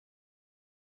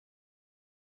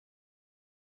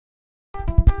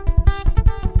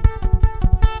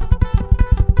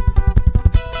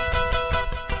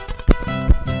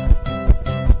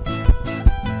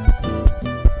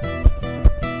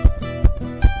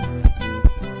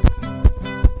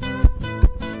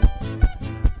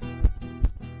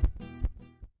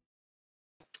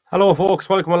Hello, folks.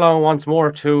 Welcome along once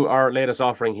more to our latest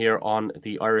offering here on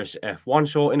the Irish F1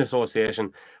 show in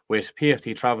association with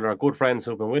PFT Travel, our good friends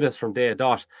who've been with us from day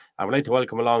dot. I would like to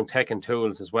welcome along Tech and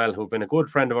Tools as well, who've been a good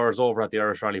friend of ours over at the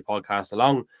Irish Rally podcast,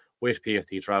 along with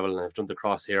PFT Travel, and have jumped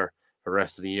across here for the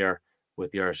rest of the year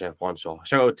with the Irish F1 show.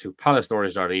 Shout out to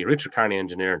Palestorage.ie, Richard Carney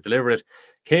Engineer, Deliver It,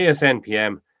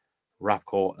 KSNPM,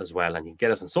 Rapco as well. And you can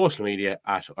get us on social media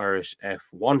at Irish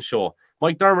F1 Show.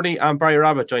 Mike Dermody and Barry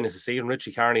Rabbit join us this evening.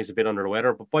 Richie Carney is a bit under the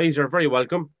weather, but boys, you're very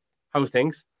welcome. How's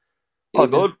things? All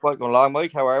good. Welcome along,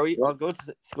 Mike. How are we? All good.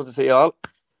 It's good to see you all.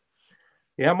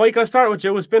 Yeah, Mike, I'll start with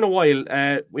you. It's been a while.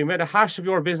 We made a hash of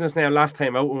your business now last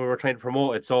time out when we were trying to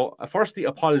promote it. So, firstly,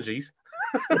 apologies.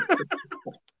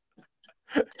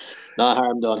 No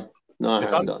harm done.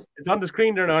 It's on the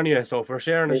screen there now anyway, so for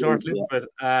sharing a short clip of it,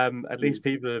 at least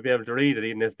people will be able to read it,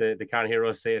 even if they can't hear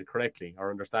us say it correctly or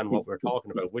understand what we're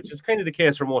talking about, which is kind of the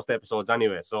case for most episodes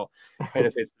anyway, so kind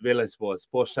of fits the bill, I suppose.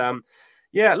 But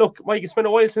yeah, look, Mike, it's been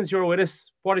a while since you were with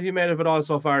us. What have you made of it all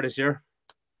so far this year?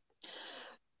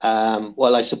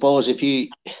 Well, I suppose if you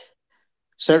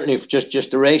certainly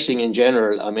just the racing in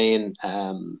general, I mean,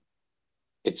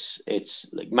 it's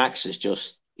like Max is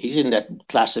just, he's in that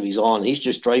class of his own. He's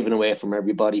just driving away from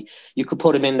everybody. You could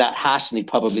put him in that Haas and he'd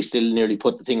probably still nearly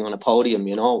put the thing on a podium,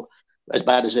 as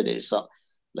bad as it is. So,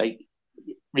 like,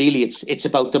 really, it's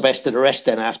about the best of the rest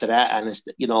then after that. And it's,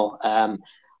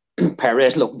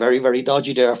 Perez looked very, very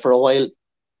dodgy there for a while.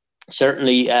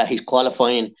 Certainly, his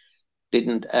qualifying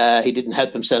didn't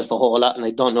help himself a whole lot. And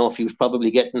I don't know if he was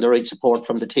probably getting the right support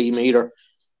from the team either.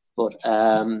 But,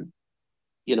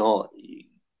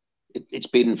 it's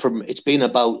been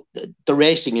about the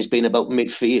racing has been about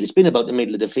midfield. It's been about the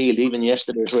middle of the field. Even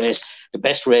yesterday's race, the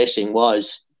best racing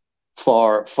was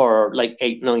for like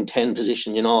 8, 9, 10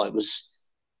 position.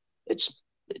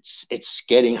 It's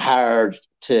getting hard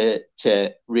to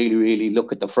really, really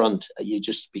look at the front.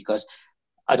 Because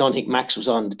I don't think Max was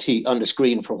on the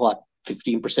screen for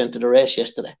 15% of the race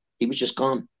yesterday. He was just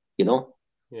gone.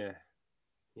 Yeah.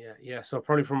 So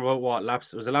probably from about what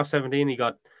laps? It was a lap 17. He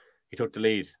took the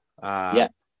lead. Yeah.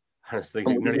 Honestly,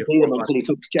 until he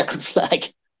took the checkered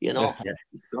flag, Yeah.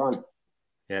 He's gone.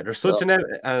 Yeah, there's such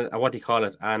what do you call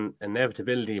it? An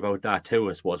inevitability about that too,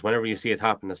 I suppose. Whenever you see it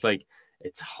happen, it's like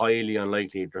it's highly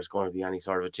unlikely there's going to be any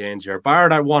sort of a change here. Bar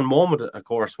that one moment, of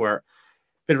course, where a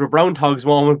bit of a brown togs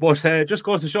moment, but it just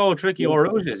goes to show how tricky Eau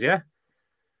Rouge is, yeah?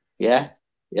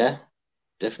 Yeah,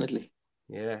 definitely.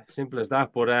 Yeah, simple as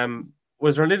that. But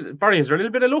is there a little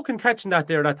bit of luck in catching that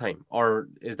there that time, or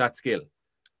is that skill?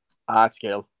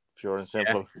 Skill, pure and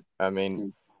simple. Yeah. I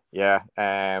mean, yeah.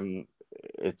 I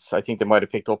think they might have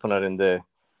picked up on it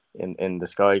in the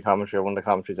Sky commentary, one of the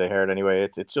commentaries I heard anyway.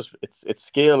 It's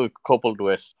skill coupled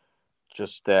with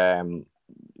just kind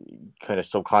of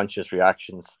subconscious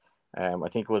reactions. I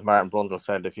think it was Martin Brundle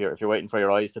said if you're waiting for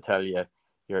your eyes to tell you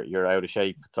you're out of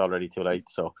shape, it's already too late.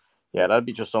 So yeah, that'd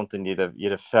be just something you'd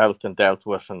have felt and dealt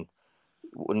with, and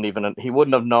he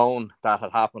wouldn't have known that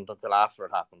had happened until after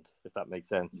it happened, if that makes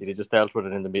sense. He'd just dealt with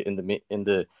it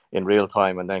in real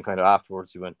time, and then kind of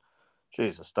afterwards he went,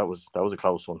 Jesus, that was a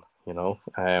close one,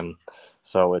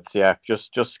 So it's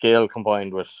just skill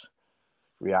combined with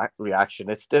reaction.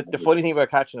 It's the funny thing about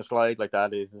catching a slide like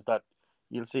that is that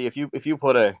you'll see if you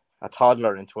put a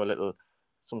toddler into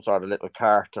some sort of little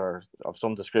cart or of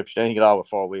some description, anything at all with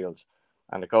 4 wheels,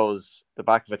 and the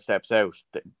back of it steps out.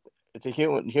 It's a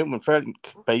human fairly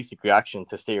basic reaction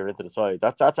to steer into the side.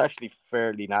 That's actually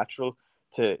fairly natural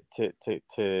to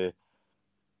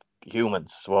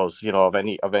humans, I suppose, of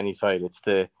any side. It's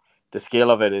the skill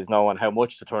of it is knowing how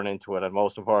much to turn into it, and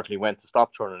most importantly when to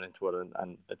stop turning into it,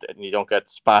 and you don't get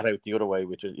spat out the other way,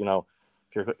 which is,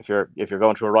 if you're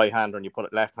going to a right hander and you put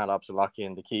it left hand opposite lock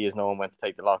in, the key is knowing when to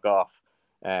take the lock off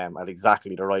at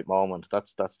exactly the right moment.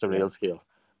 That's the real skill,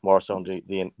 more so than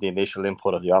the initial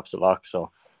input of the opposite lock.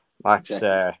 So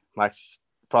Max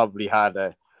probably had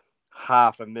a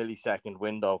half a millisecond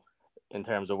window in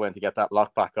terms of when to get that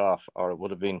lock back off, or it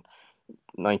would have been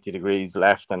 90 degrees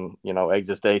left and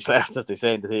exit stage left, as they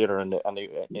say in the theatre, and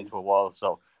into a wall.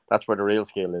 So that's where the real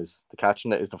skill is. The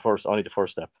catching it is only the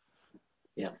first step.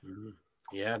 Yeah.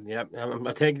 Yeah.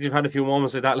 I think you've had a few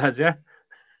moments like that, lads.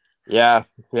 Yeah,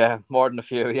 more than a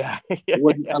few. Yeah. I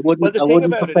wouldn't be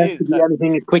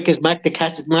anything as quick as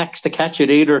Max to catch it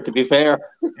either. To be fair.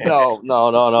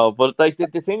 No. But like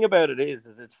the thing about it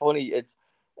is it's funny. It's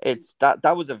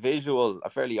that was a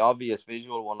fairly obvious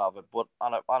visual one of it. But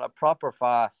on a proper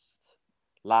fast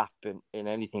lap in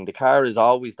anything, the car is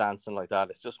always dancing like that.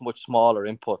 It's just much smaller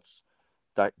inputs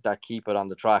that keep it on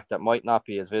the track that might not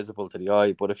be as visible to the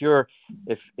eye. But if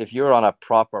you're on a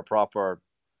proper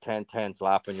 10/10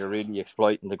 lap and you're really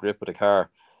exploiting the grip of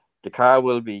the car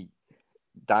will be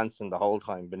dancing the whole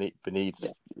time beneath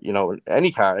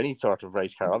any car, any sort of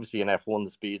race car. Obviously in F1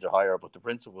 the speeds are higher, but the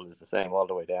principle is the same all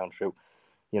the way down through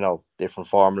different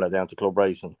formula down to club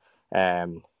racing.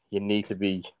 You need to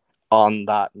be on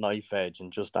that knife edge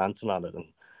and just dancing on it.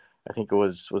 And I think it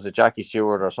was it Jackie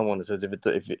Stewart or someone that says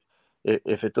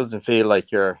if it doesn't feel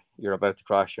like you're about to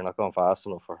crash, you're not going fast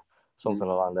enough, or something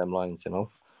along them lines,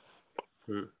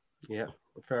 Yeah,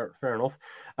 fair enough.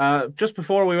 Just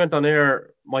before we went on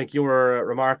air, Mike, you were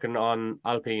remarking on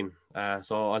Alpine,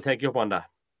 so I'll take you up on that.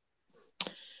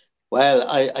 Well,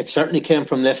 I certainly came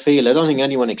from left field. I don't think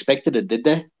anyone expected it, did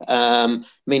they? I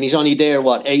mean, he's only there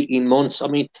 18 months. I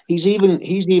mean, he's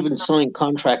even signed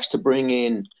contracts to bring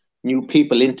in new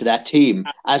people into that team.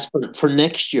 As for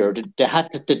next year,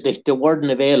 they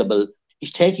weren't available.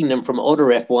 He's taking them from other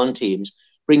F1 teams,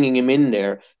 bringing him in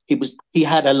there. He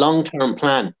had a long-term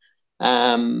plan.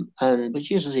 But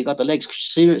Jesus, he got the legs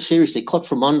seriously cut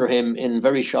from under him in a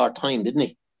very short time, didn't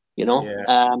he?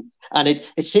 Yeah. And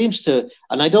it seems to,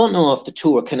 and I don't know if the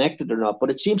two are connected or not, but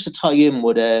it seems to tie in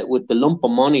with the lump of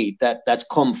money that's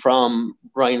come from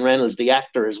Ryan Reynolds, the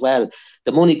actor, as well.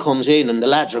 The money comes in and the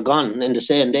lads are gone in the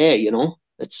same day.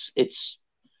 It's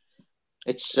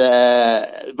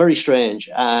very strange.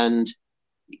 And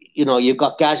you've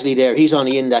got Gasly there. He's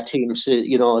only in that team, as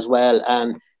well.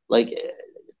 And it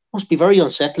must be very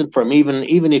unsettling for him,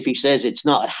 even if he says it's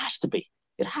not. It has to be.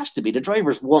 It has to be. The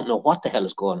drivers won't know what the hell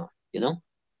is going on,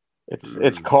 It's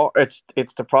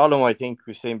the problem I think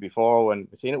we've seen before, when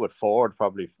we've seen it with Ford,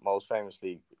 probably most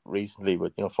famously recently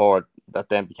with Ford that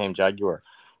then became Jaguar.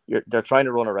 They're trying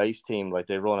to run a race team like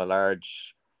they run a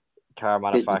large car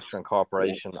manufacturing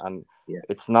corporation, and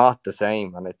it's not the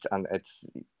same, and it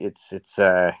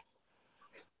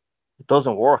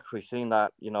doesn't work. We've seen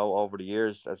that over the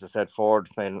years. As I said, Ford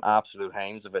made an absolute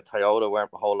hames of it. Toyota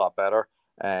weren't a whole lot better.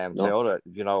 Toyota,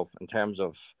 in terms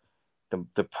of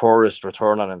the poorest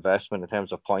return on investment in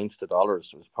terms of points to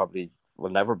dollars, will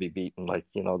never be beaten.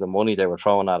 The money they were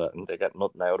throwing at it, and they get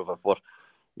nothing out of it. But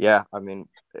yeah, I mean,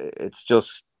 it's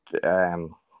just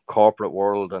corporate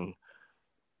world, and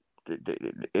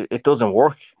it doesn't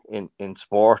work in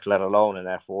sport, let alone in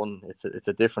F1. It's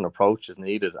a different approach is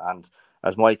needed, and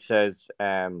as Mike says,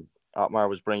 Otmar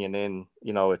was bringing in,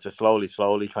 it's a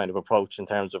slowly kind of approach in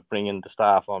terms of bringing the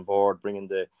staff on board, bringing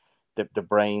the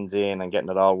brains in and getting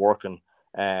it all working.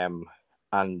 And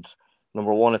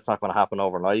number one, it's not going to happen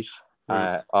overnight,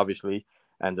 obviously,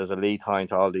 and there's a lead time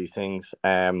to all these things.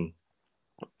 And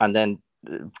then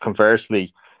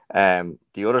conversely,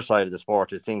 the other side of the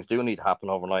sport is things do need to happen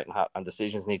overnight, and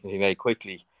decisions need to be made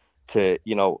quickly to,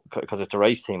 because it's a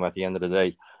race team at the end of the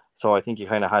day. So I think you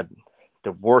kind of had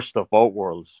the worst of both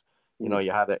worlds.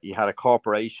 You had a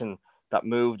corporation that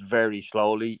moved very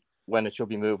slowly when it should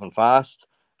be moving fast,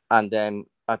 and then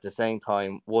at the same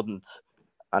time wouldn't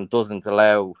and doesn't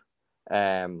allow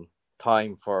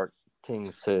time for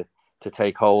things to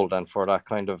take hold, and for that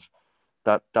kind of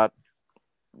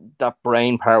that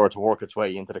brain power to work its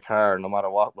way into the car, no matter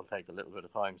what, will take a little bit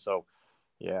of time. So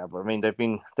yeah, but I mean they've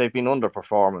been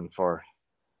underperforming for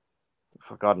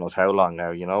God knows how long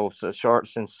now, so short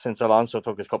since Alonso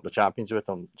took his couple of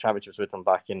championships with them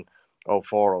back in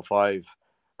 04, 05.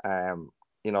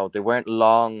 They weren't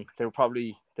long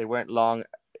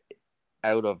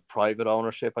out of private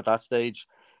ownership at that stage.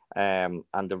 And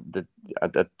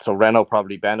so Renault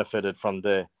probably benefited from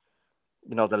the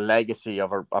legacy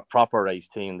of a proper race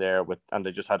team there and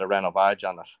they just had a Renault badge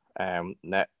on it.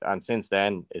 And since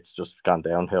then it's just gone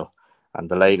downhill. And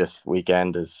the latest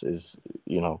weekend is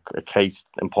a case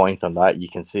in point on that. You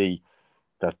can see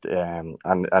that,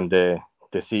 and the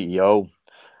CEO,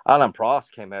 Alan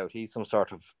Prost, came out. He's some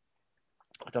sort of,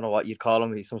 I don't know what you'd call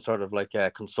him. He's some sort of like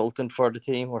a consultant for the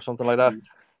team or something like that.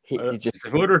 He just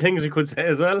other things you could say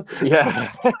as well.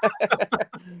 Yeah,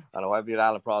 I know. I'd be an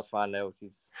Alan Prost fan now.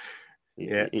 He's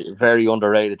a very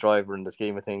underrated driver in the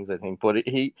scheme of things, I think. But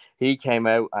he came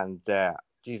out and.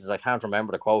 Jesus, I can't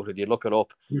remember the quote. If you look it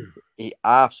up, he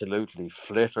absolutely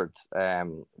flittered.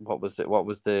 What was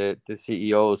the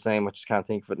CEO's name? I just can't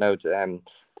think of it now. The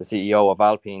CEO of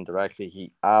Alpine directly.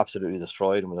 He absolutely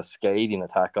destroyed him with a scathing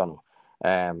attack on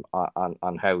him.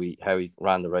 On how he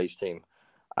ran the race team.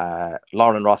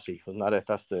 Lauren Rossi, wasn't that it?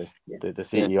 That's the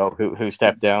CEO who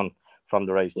stepped down from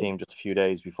the race team just a few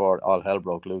days before all hell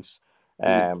broke loose.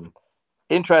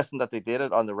 Interesting that they did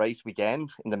it on the race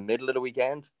weekend, in the middle of the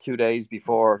weekend, 2 days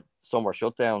before summer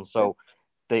shutdown. So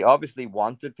they obviously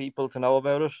wanted people to know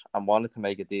about it and wanted to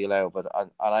make a deal out of it.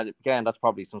 And again, that's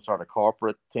probably some sort of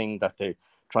corporate thing that they're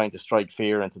trying to strike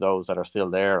fear into those that are still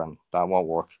there, and that won't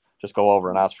work. just go over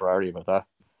and ask Ferrari about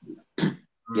that.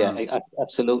 Yeah,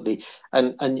 absolutely.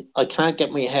 And I can't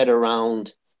get my head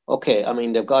around. Okay, I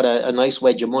mean they've got a nice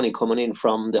wedge of money coming in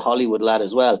from the Hollywood lad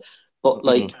as well, but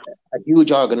like a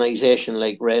huge organization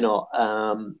like Renault,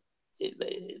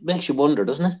 it makes you wonder,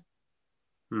 doesn't it?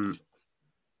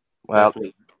 Well,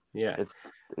 definitely. Yeah,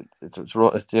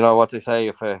 it's you know what they say,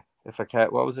 if a cow,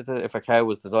 what was it? If a cow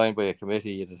was designed by a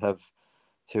committee, it'd have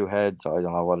two heads. I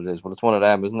don't know what it is, but it's one of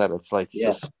them, isn't it? It's like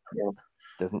just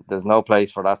there's no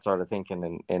place for that sort of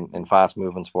thinking in fast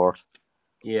moving sport.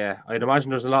 Yeah, I'd imagine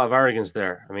there's a lot of arrogance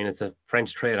there. I mean, it's a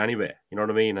French trade anyway, you know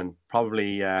what I mean? And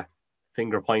probably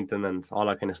finger pointing and all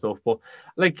that kind of stuff. But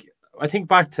like, I think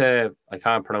back to, I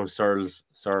can't pronounce Searle's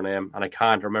surname and I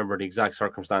can't remember the exact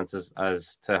circumstances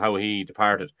as to how he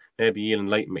departed. Maybe you'll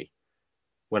enlighten me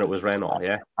when it was Renault,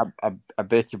 yeah? A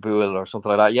bit of Buell or something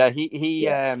like that. Yeah, he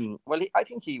I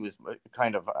think he was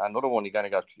kind of another one. He kind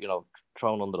of got,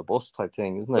 thrown under the bus type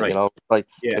thing, isn't it? Right. You know, like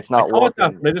it's not I thought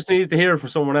working. that, I just needed to hear it from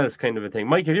someone else, kind of a thing.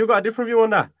 Mike, have you got a different view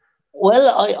on that?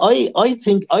 Well, I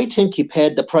think he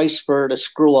paid the price for the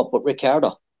screw up with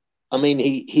Ricciardo. I mean,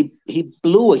 he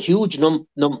blew a huge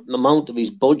amount of his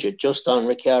budget just on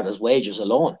Ricciardo's wages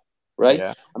alone, right?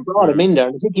 Yeah. And brought him in there.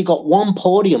 And I think he got one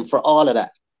podium for all of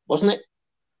that, wasn't it?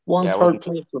 Third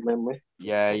place from memory.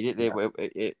 Yeah, he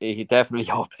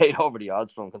definitely paid over the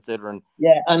odds from considering.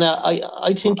 Yeah, and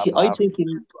I think he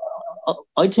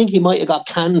might have got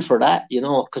canned for that,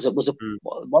 because it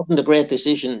wasn't a great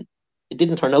decision. It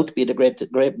didn't turn out to be the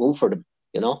great move for them,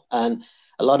 and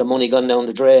a lot of money gone down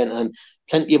the drain, and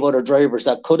plenty of other drivers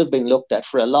that could have been looked at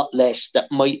for a lot less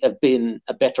that might have been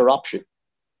a better option.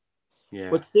 Yeah.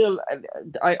 But still,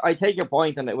 I take your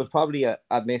point, and it was probably a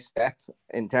misstep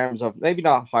in terms of maybe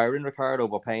not hiring Ricciardo,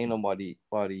 but paying him what he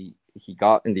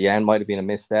got in the end might have been a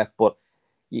misstep. But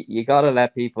you got to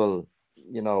let people,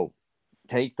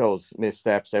 take those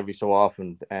missteps every so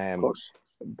often,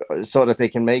 so that they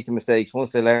can make the mistakes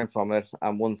once they learn from it,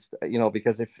 and once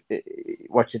because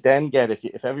what you then get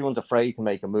if everyone's afraid to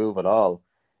make a move at all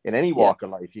in any walk of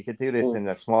life, you could do this in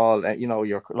a small,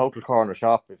 your local corner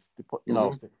shop.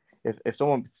 If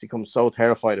someone becomes so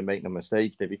terrified of making a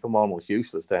mistake, they become almost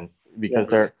useless then, because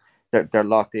they're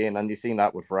locked in, and you've seen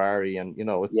that with Ferrari, and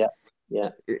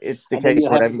it's the case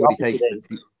where everybody takes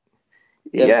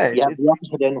you have the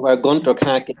opposite end where Gunter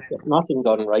can't get nothing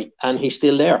done right, and he's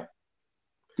still there.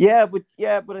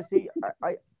 But I see,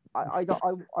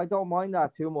 I don't mind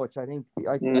that too much. I think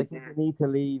you need to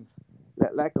leave.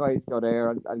 Let guys go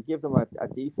there and give them a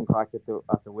decent crack at the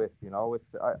whip. It's I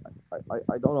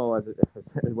don't know, as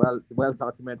well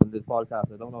documented in this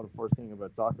podcast. I don't know the first thing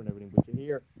about soccer and everything, but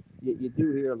you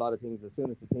do hear a lot of things as soon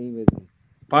as the team isn't.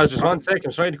 Pause just 1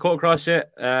 second. Sorry to cut across you,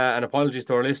 and apologies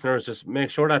to our listeners. Just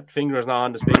make sure that finger is not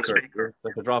on the speaker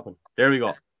that they're dropping. There we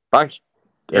go. Back.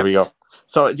 There we go.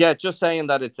 So just saying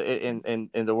that it's in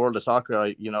the world of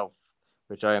soccer,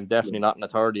 which I am definitely not an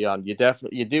authority on.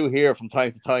 You do hear from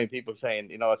time to time people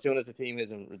saying, as soon as the team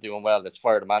isn't doing well, let's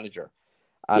fire the manager,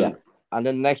 and then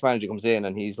the next manager comes in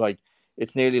and he's like,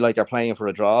 it's nearly like they're playing for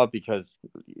a draw, because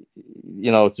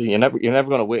so you're never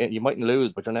going to win. You mightn't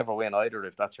lose, but you'll never win either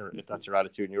if that's your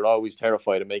attitude, and you're always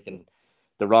terrified of making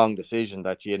the wrong decision.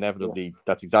 That you inevitably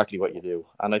that's exactly what you do.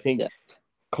 And I think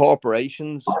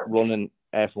corporations running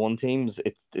F1 teams,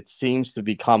 it seems to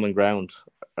be common ground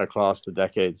across the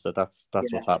decades that's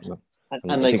what's happening.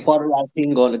 And like, what are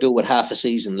Alpine going to do with half a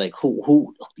season? Like,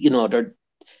 who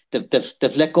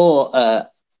they've let go a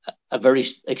very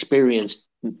experienced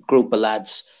group of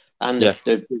lads, and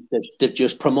they've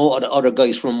just promoted other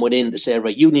guys from within to say,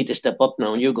 right, you need to step up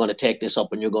now, and you're going to take this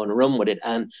up and you're going to run with it.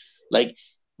 And like,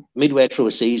 midway through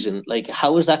a season, like,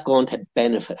 how is that going to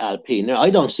benefit Alpine? Now, I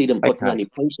don't see them putting any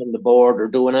points on the board or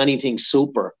doing anything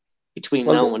super between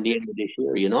now and the end of this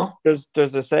year.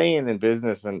 There's a saying in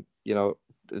business, and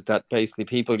that basically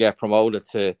people get promoted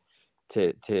to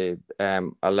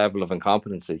a level of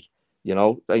incompetency.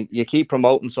 Like, you keep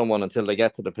promoting someone until they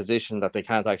get to the position that they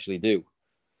can't actually do.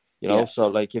 So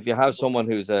like, if you have someone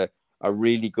who's a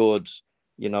really good,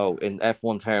 in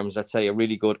F1 terms, let's say a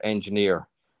really good engineer,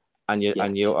 and you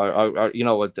are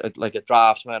like a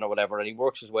draftsman or whatever, and he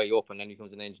works his way up, and then he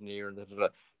becomes an engineer, and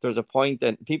there's a point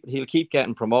that he'll keep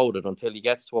getting promoted until he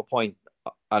gets to a point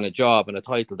on a job and a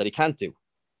title that he can't do.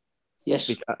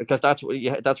 Yes, because that's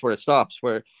where it stops.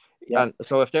 And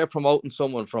so if they're promoting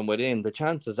someone from within, the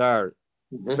chances are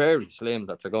very slim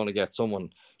that they're going to get someone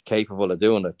capable of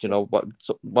doing it.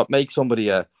 What makes somebody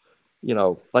is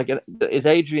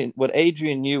Adrian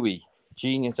Newey,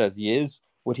 genius as he is,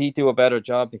 would he do a better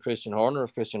job than Christian Horner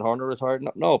if Christian Horner retired?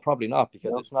 No, probably not,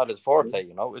 because it's not his forte.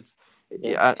 You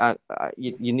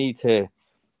need to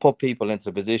put people into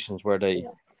the positions where they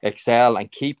excel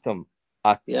and keep them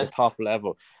at the top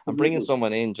level. And bringing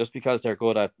someone in just because they're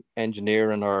good at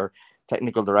engineering or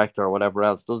technical director or whatever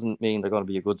else doesn't mean they're going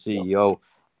to be a good CEO.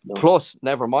 No. Plus,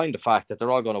 never mind the fact that they're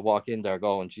all going to walk in there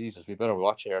going, Jesus, we better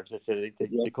watch here. They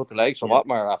cut the legs from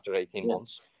Otmar after 18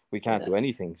 months. We can't do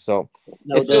anything. So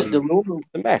it's just the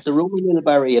mess. The rumour mill,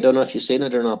 Barry, I don't know if you've seen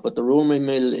it or not, but the rumour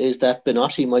mill is that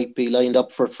Benotti might be lined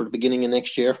up for the beginning of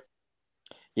next year.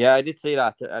 Yeah, I did see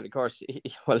that. And of course,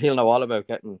 he'll know all about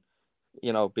getting,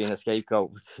 being a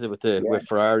scapegoat with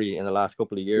Ferrari in the last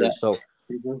couple of years. So,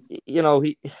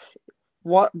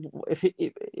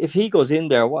 if he goes in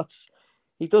there,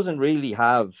 he doesn't really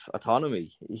have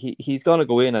autonomy. He's going to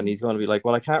go in and he's going to be like,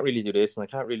 well, I can't really do this and I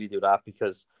can't really do that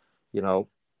because,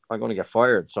 I'm going to get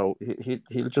fired. So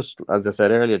he'll just, as I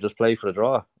said earlier, just play for the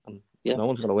draw. And no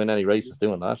one's going to win any races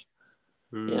doing that.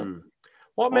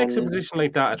 What makes a position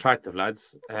like that attractive,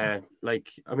 lads? Why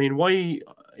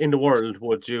in the world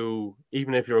would you,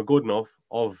 even if you're good enough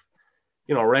of,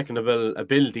 reckonable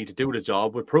ability to do the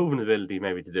job with proven ability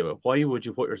maybe to do it, why would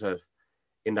you put yourself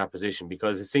in that position?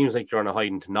 Because it seems like you're on a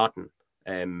hiding to nothing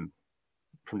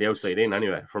from the outside in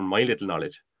anyway, from my little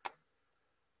knowledge.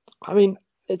 I mean,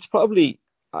 it's probably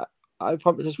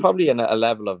there's probably a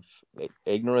level of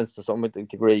ignorance to some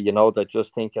degree, that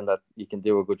just thinking that you can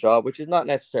do a good job, which is not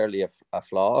necessarily a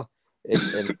flaw.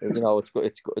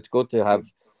 It's good to have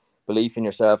belief in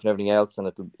yourself and everything else, and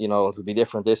it'll be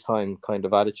different this time kind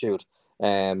of attitude.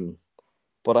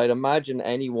 But I'd imagine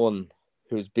anyone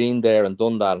who's been there and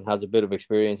done that and has a bit of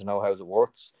experience and know how it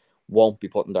works won't be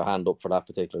putting their hand up for that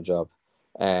particular job.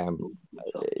 The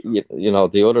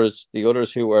others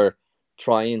who were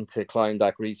trying to climb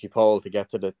that greasy pole to get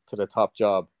to the top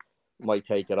job might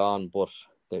take it on, but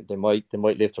they might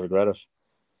live to regret it.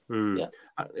 The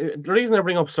reason I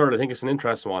bring up Searle, I think it's an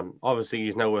interesting one. Obviously,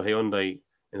 he's now with Hyundai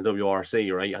in the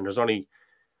WRC, right? And there's only,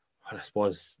 I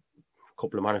suppose, a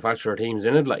couple of manufacturer teams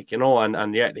in it,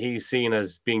 and yet he's seen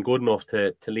as being good enough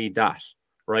to lead that,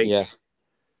 right? Yeah.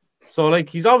 So,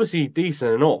 he's obviously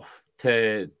decent enough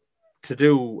to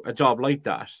do a job like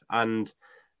that, and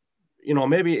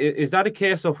maybe is that a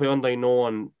case of Hyundai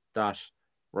knowing that,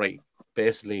 right?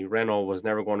 Basically, Renault was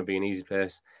never going to be an easy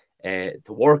place to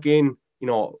work in.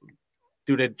 Do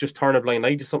they just turn a blind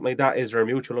eye to something like that? Is there a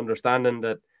mutual understanding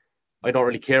that I don't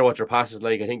really care what your pass is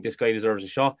like, I think this guy deserves a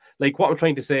shot? What I'm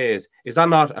trying to say is that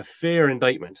not a fair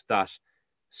indictment that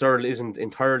Searle isn't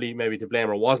entirely maybe to blame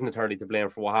or wasn't entirely to blame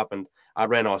for what happened at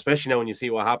Renault, especially now when you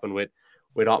see what happened with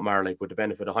Otmar, with the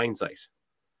benefit of hindsight?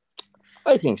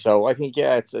 I think so. I think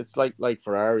it's like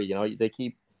Ferrari. You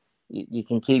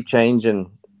can keep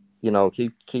changing,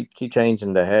 keep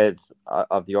changing the head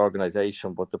of the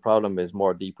organization, but the problem is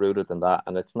more deep rooted than that,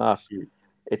 and it's not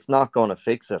going to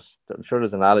fix it. I'm sure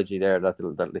there's an analogy there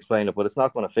that'll explain it, but it's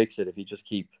not going to fix it if you just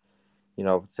keep,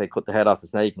 say cut the head off the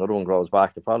snake and another one grows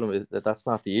back. The problem is that's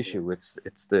not the issue. It's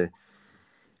the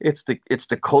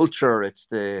culture. It's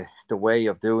the way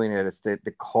of doing it. It's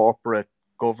the corporate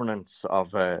governance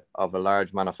of a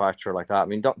large manufacturer like that. I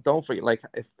mean, don't forget,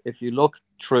 if you look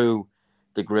through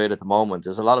the grid at the moment,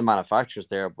 there's a lot of manufacturers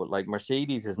there, but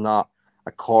Mercedes is not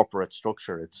a corporate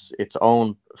structure. It's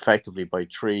owned effectively by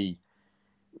three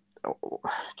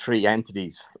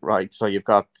entities, right? So you've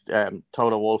got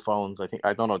Toto Wolff owns,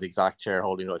 I don't know the exact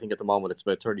shareholding, I think at the moment it's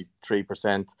about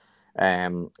 33%.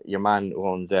 Your man who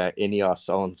owns Ineos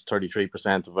owns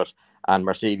 33% of it, and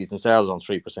Mercedes themselves owns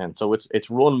 3%. So it's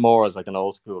run more as an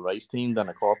old school race team than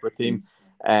a corporate team.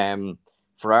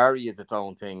 Ferrari is its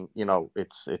own thing.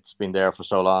 It's been there for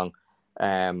so long.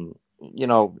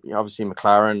 Obviously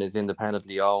McLaren is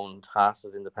independently owned, Haas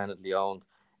is independently owned.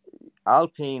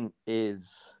 Alpine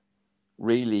is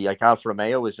really Alfa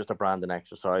Romeo is just a branding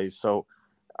exercise. So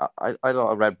I don't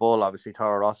know, Red Bull, obviously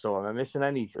Toro Rosso. Am I missing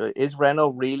any? Is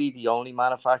Renault really the only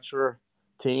manufacturer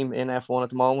team in F1 at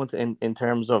the moment in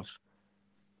terms of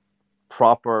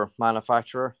proper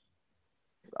manufacturer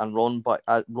and run by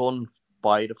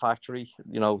the factory?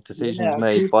 Decisions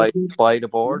made by the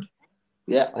board.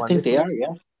 Yeah, I think they are.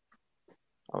 Yeah.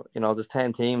 There's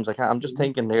 10 teams. I'm just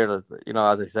thinking here that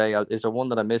as I say, is there one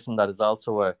that I'm missing that is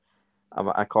also a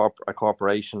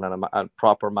corporation and a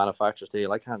proper manufacturer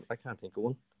deal? I can't think of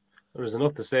one. There's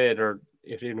enough to say there.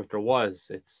 Even if there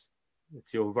was, it's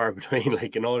few and far between.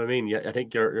 You know what I mean? Yeah, I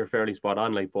think you're fairly spot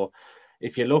on. But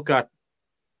if you look at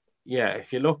that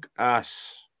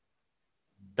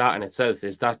in itself,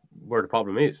 is that where the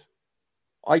problem is?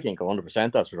 I think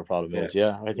 100% that's where the problem is.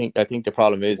 Yeah, I think the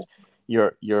problem is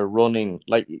you're running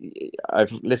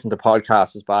I've listened to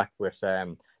podcasts back with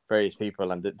various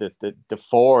people, and the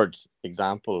Ford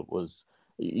example was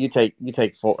you take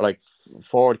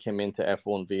Ford came into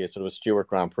F1 via sort of a Stewart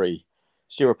Grand Prix.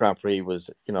 Stewart Grand Prix was,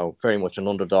 very much an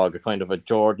underdog, a kind of a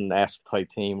Jordan-esque type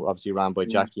team, obviously ran by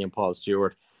Jackie and Paul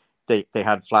Stewart. They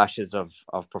had flashes of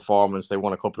performance. They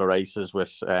won a couple of races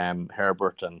with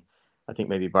Herbert, and I think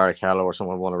maybe Barrichello or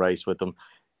someone won a race with them.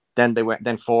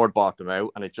 Then Ford bought them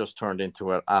out, and it just turned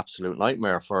into an absolute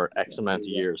nightmare for X amount of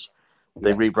years.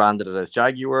 They rebranded it as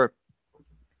Jaguar.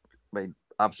 Made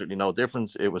absolutely no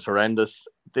difference. It was horrendous.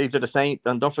 These are the same,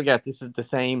 and don't forget, this is the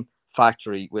same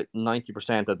factory with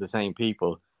 90% of the same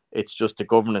people. It's just the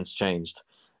governance changed.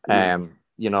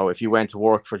 If you went to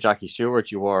work for Jackie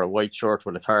Stewart, you wore a white shirt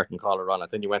with a tartan collar on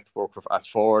it. Then you went to work as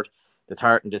Ford, the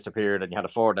tartan disappeared and you had a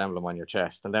Ford emblem on your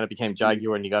chest. And then it became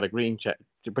Jaguar and you got a green check.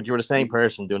 But you were the same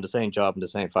person doing the same job in the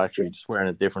same factory, just wearing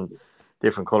a different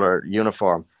color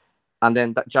uniform. And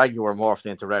then that Jaguar morphed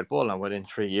into Red Bull, and within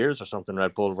 3 years or something,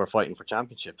 Red Bull were fighting for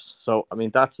championships. So, I mean,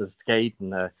 that's as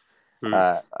scathing a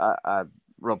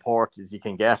report as you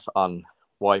can get on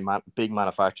why big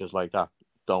manufacturers like that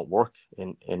don't work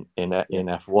in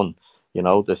F1.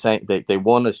 They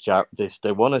won as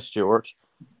Stewart.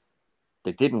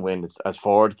 They didn't win as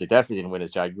Ford. They definitely didn't win as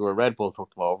Jaguar. Red Bull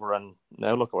took them over, and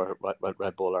now look what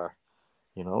Red Bull are.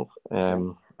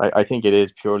 I think it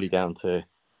is purely down to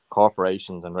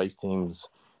corporations and race teams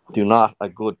do not a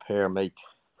good pair make.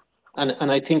 And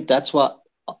I think that's what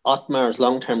Otmar's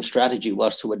long-term strategy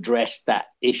was, to address that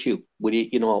issue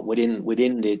within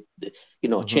the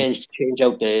change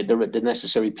out the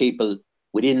necessary people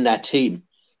within that team.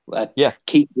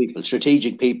 Key people,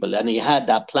 strategic people, and he had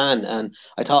that plan. And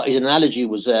I thought his analogy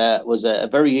was a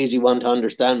very easy one to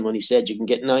understand when he said you can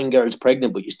get 9 girls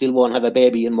pregnant, but you still won't have a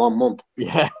baby in 1 month.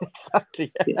 Yeah,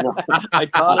 exactly. I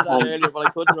thought of that earlier, but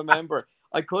I couldn't remember.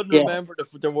 Remember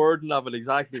the wording of it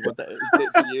exactly what to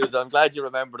use. I'm glad you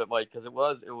remembered it, Mike, because it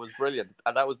was brilliant,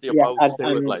 and that was the approach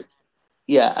to it. Like.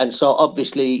 Yeah, and so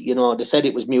obviously, they said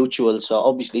it was mutual. So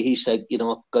obviously he said,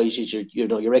 guys,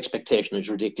 your expectation is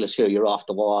ridiculous here. You're off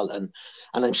the wall. And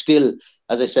I'm still,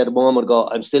 as I said a moment ago,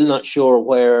 I'm still not sure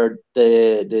where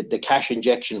the cash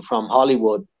injection from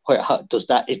Hollywood, is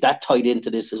that tied into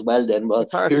this as well then? Well,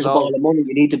 here's a ball of money.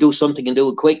 You need to do something and do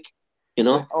it quick,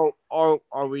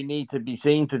 Or we need to be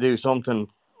seen to do something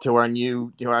to our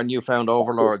newfound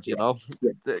overlords,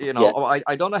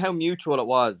 I don't know how mutual it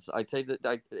was. I'd say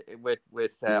that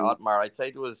with Otmar, I'd say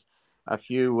there was a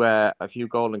few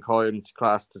golden coins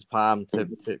crossed his palm to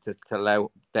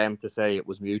allow them to say it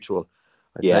was mutual.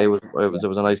 I'd say it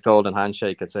was a nice golden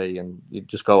handshake, I'd say, and you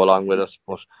just go along with us.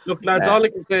 But look, lads, all I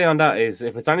can say on that is,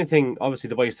 if it's anything, obviously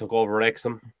the boys took over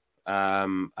Wrexham,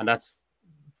 and that's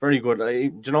very good.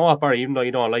 Do you know what, Barry? Even though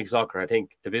you don't like soccer, I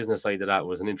think the business side of that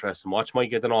was an interesting watch.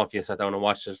 Mike, I don't know if you sat down and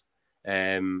watched it.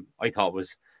 I thought it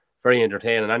was very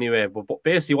entertaining anyway. But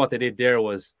basically what they did there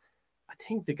was, I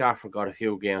think the gaffer got a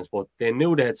few games, but they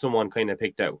knew they had someone kind of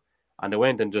picked out, and they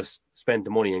went and just spent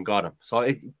the money and got him. So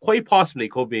it quite possibly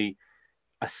could be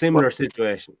a similar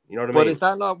situation. You know what I mean? But is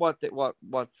that not what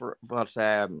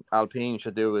Alpine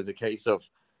should do? Is a case of,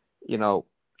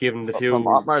 given the few, from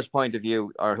Otmar's point of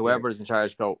view, or whoever is in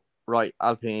charge, go right,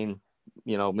 Alpine,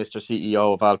 Mr.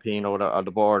 CEO of Alpine or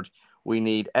the board, we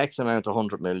need X amount of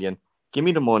 100 million. Give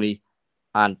me the money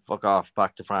and fuck off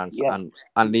back to France and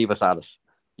leave us at it.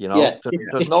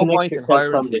 There's no point in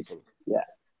hiring this.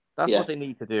 That's what they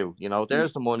need to do.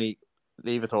 There's the money,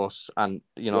 leave it to us, and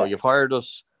you've hired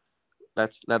us.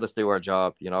 Let us do our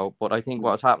job. But I think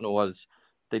what's happening was,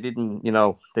 they didn't,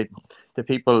 the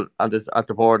people at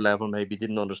the board level maybe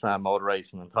didn't understand motor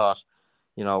racing and thought,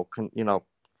 can you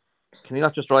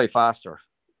not just drive faster?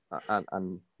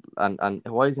 And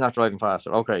why is he not driving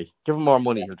faster? Okay, give him more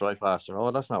money, he'll drive faster.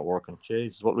 Oh, that's not working.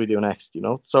 Jesus, what do we do next?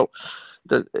 So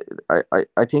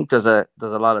I think there's a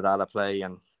lot of that at play,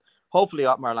 and hopefully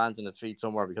Otmar lands on his feet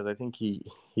somewhere, because I think he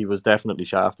was definitely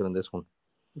shafted in this one.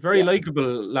 Very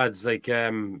likeable lads. Like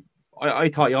I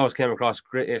thought you always came across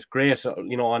great,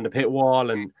 on the pit wall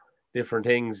and different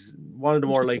things. One of the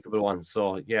more likable ones.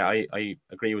 So, yeah, I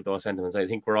agree with those sentiments. I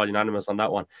think we're all unanimous on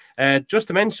that one. Just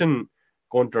to mention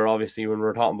Gunter, obviously, when we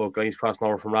were talking about guys crossing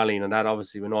over from rallying and that,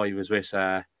 obviously, we know he was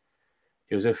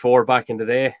with Ford back in the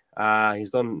day.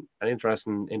 He's done an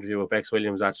interesting interview with Bex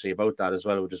Williams, actually, about that as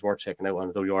well, which is worth checking out on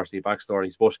the WRC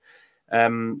backstories. But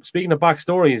speaking of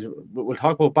backstories, we'll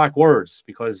talk about backwards,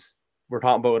 because we're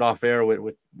talking about it off air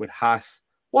with Haas.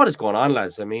 What is going on,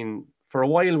 lads? I mean, for a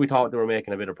while we thought they were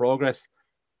making a bit of progress.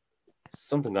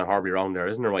 Something got horribly wrong there,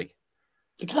 isn't there, Mike?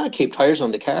 They can't keep tires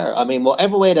on the car. I mean,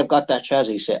 whatever way they've got that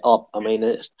chassis set up, I mean,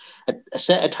 a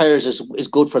set of tires is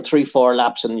good for 3-4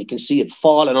 laps, and you can see it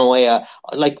falling away,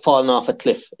 like falling off a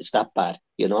cliff. It's that bad,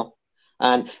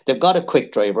 And they've got a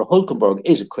quick driver. Hulkenberg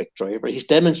is a quick driver. He's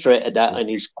demonstrated that in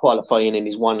his qualifying in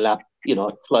his one lap,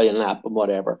 flying lap and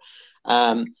whatever.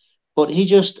 But he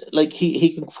just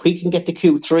he can get the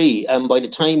Q3, and by the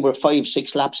time we're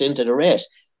 5-6 laps into the race,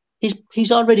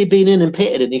 he's already been in and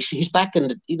pitted, and he's back in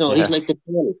the he's like the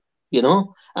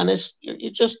tail, and it's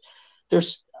you just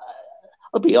there's.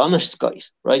 I'll be honest,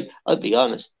 guys, right? I'll be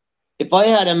honest. If I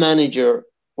had a manager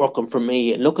working for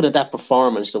me and looking at that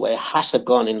performance the way it has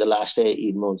gone in the last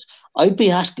 18 months, I'd be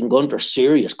asking Gunter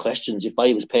serious questions if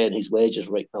I was paying his wages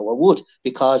right now. I would,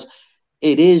 because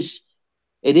it is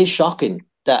shocking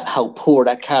that how poor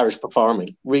that car is performing.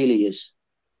 Really is.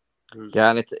 Yeah,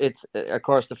 and it's of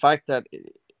course the fact that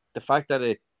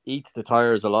it eats the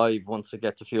tires alive once it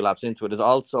gets a few laps into it is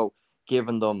also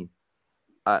giving them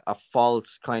a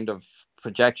false kind of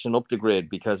projection up the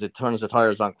grid, because it turns the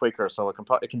tires on quicker, so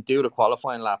it can do the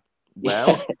qualifying lap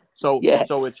well. So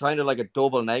it's kind of like a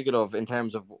double negative in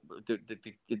terms of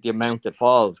the amount it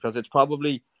falls, because it's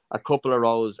probably a couple of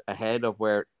rows ahead of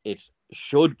where it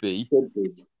should be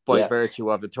by virtue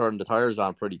of it turning the tires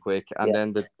on pretty quick. And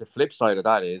then the flip side of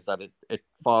that is that it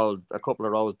falls a couple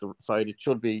of rows the side it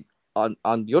should be on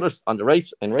the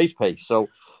race pace. So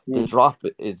the drop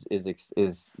is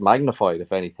magnified,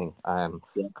 if anything,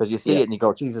 because you see it and you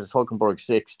go, Jesus, Hulkenberg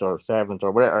 6th or 7th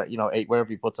or whatever, 8th, wherever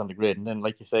he puts on the grid, and then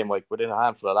like you say, Mike, within a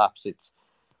handful of laps, it's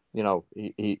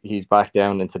he's back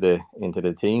down into the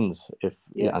teens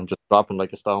and just dropping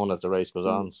like a stone as the race goes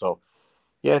on. So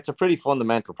yeah, it's a pretty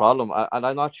fundamental problem, and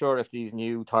I'm not sure if these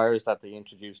new tires that they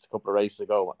introduced a couple of races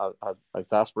ago has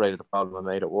exacerbated the problem and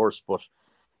made it worse, but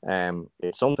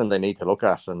it's something they need to look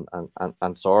at and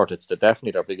sort. It's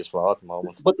definitely their biggest flaw at the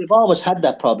moment. But they've always had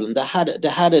that problem. They had it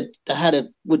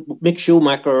with Mick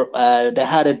Schumacher. They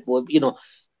had it with,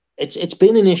 it's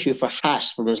been an issue for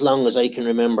Haas from as long as I can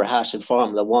remember. Haas in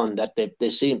Formula One, that they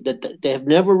have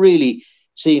never really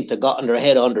seemed to gotten their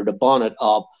head under the bonnet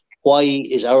of why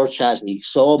is our chassis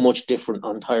so much different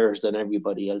on tires than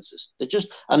everybody else's.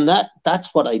 That's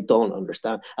what I don't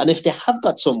understand. And if they have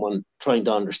got someone trying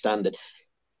to understand it,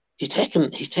 he's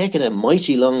taken a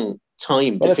mighty long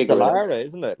time to figure it out. Dallara,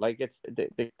 isn't it? Like, it's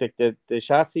the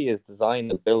chassis is designed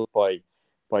and built by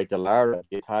Dallara,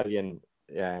 the Italian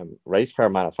race car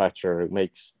manufacturer, who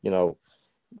makes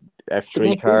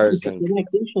F3 cars. They make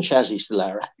decent chassis,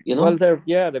 Dallara. Well, they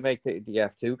make the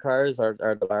F2 cars are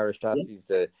Dallara chassis.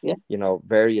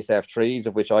 Various F3s,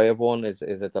 of which I have one, is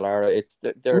a Dallara. It's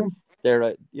they're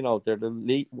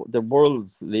the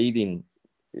world's leading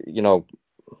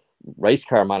race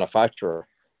car manufacturer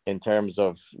in terms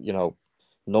of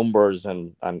numbers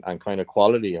and kind of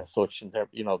quality as such. In terms,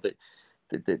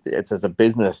 it's as a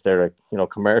business, they're a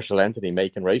commercial entity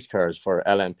making race cars for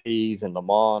LMPs and Le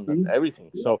Mans and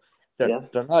everything. So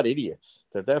they're not idiots.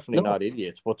 They're definitely not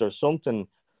idiots. But there's something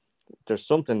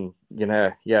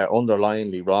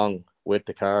underlyingly wrong with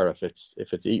the car if it's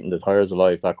eating the tires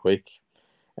alive that quick.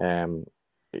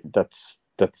 That's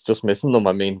just missing them.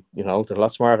 I mean, they're a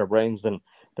lot smarter brains than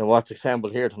what's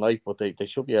assembled here tonight, but they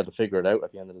should be able to figure it out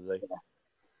at the end of the day.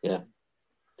 Yeah,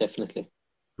 definitely.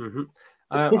 Mm-hmm.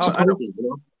 It's disappointing,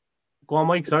 Go on,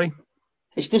 Mike, sorry.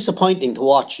 It's disappointing to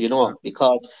watch,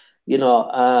 because, you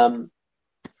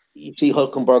see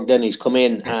Hulkenberg, then he's come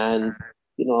in and,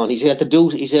 and he's able to,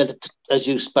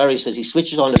 as Barry says, he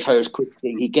switches on the tires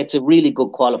quickly. He gets a really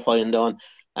good qualifying done.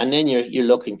 And then you're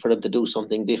looking for them to do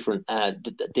something different,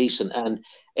 decent. And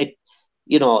it,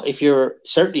 if you're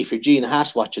Gene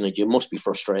Haas watching it, you must be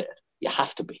frustrated. You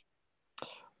have to be.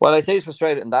 Well, I'd say he's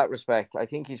frustrated in that respect. I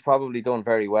think he's probably done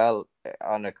very well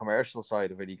on the commercial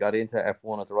side of it. He got into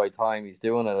F1 at the right time. He's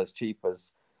doing it as cheap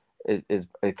as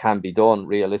it can be done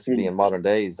realistically in modern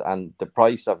days. And the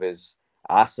price of his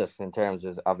asset in terms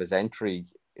of his entry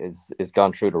is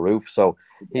gone through the roof. So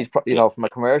he's, from a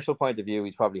commercial point of view,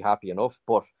 he's probably happy enough.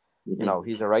 But,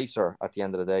 he's a racer at the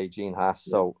end of the day, Gene Haas.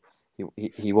 So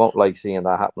he won't like seeing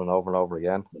that happening over and over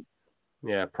again.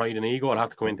 Yeah, pride and ego will have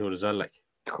to come into it as well, like.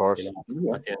 Of course. At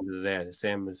the end of the day, the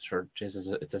same as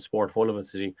it's a sport full of it.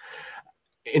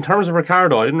 In terms of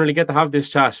Ricardo, I didn't really get to have this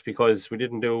chat because we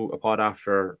didn't do a pod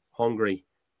after Hungary.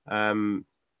 Did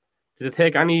it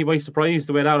take any by surprise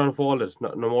the way that unfolded?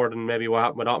 No more than maybe what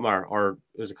happened with Otmar, or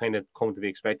was it kind of come to be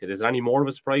expected? Is it any more of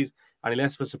a surprise? Any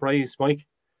less of a surprise, Mike?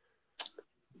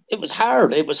 It was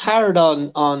hard. It was hard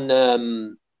on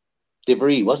De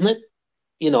Vries, wasn't it?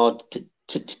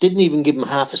 Didn't even give him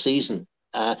half a season.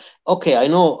 Okay, I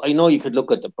know you could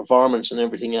look at the performance and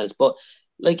everything else, but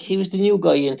he was the new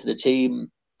guy into the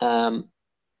team.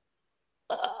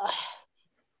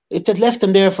 if they'd left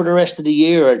him there for the rest of the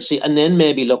year and then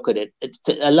maybe look at it, it's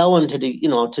to allow him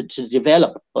to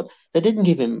develop. But they didn't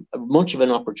give him much of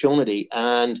an opportunity.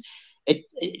 And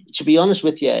to be honest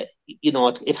with you,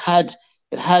 it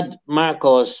had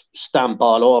Marco's stamp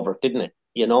all over, didn't it?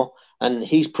 And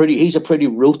he's a pretty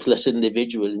ruthless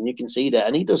individual, and you can see that,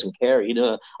 and he doesn't care.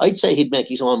 I'd say he'd make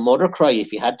his own mother cry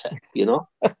if he had to.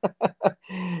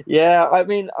 Yeah, I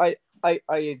mean, I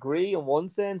agree in one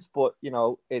sense, but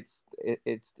it's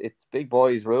big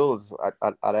boys rules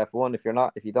at F1.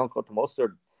 If you don't cut the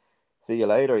mustard, see you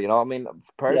later. I mean,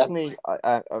 personally,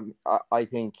 yeah. I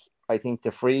think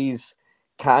De Vries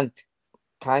can't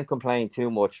complain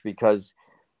too much, because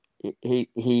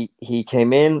he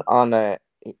came in on a.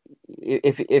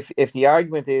 If the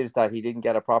argument is that he didn't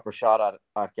get a proper shot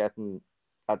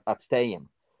at staying,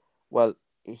 well,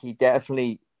 he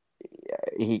definitely.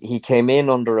 He came in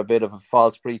under a bit of a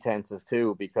false pretenses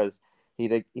too, because he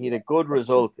had a good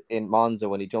result in Monza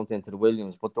when he jumped into the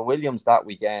Williams, but the Williams that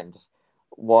weekend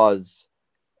was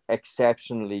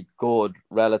exceptionally good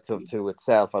relative to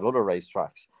itself at other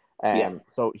racetracks.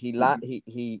 So he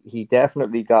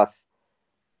definitely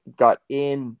got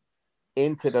into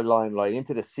the limelight,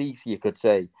 into the seat, you could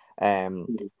say,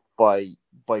 by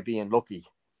being lucky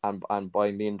and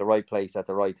by being in the right place at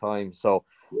the right time. So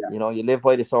you live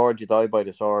by the sword, you die by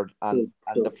the sword. And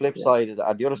the flip side,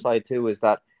 the other side too, is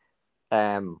that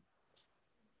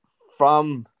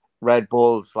from Red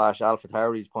Bull /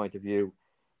 AlphaTauri's point of view,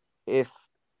 if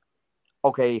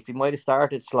he might have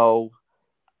started slow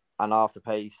and off the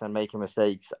pace and making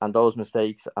mistakes, and those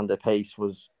mistakes and the pace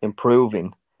was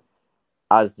improving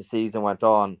as the season went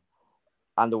on,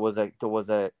 and there was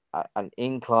an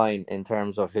incline in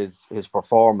terms of his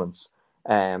performance,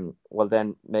 well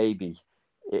then maybe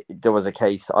there was a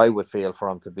case I would feel for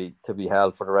him to be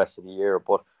held for the rest of the year.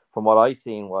 But from what I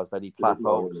seen was that he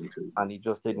plateaued and he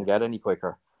just didn't get any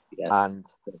quicker. And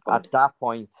at that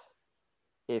point,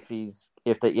 if you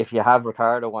have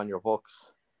Ricciardo on your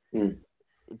books,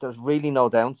 there's really no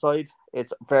downside.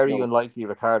 It's very unlikely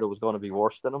Ricciardo was going to be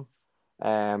worse than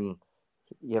him.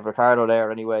 You have Ricciardo there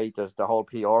anyway. There's the whole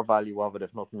PR value of it,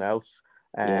 if nothing else.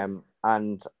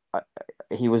 And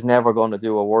he was never going to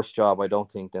do a worse job, I don't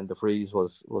think, than De Vries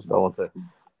was going to.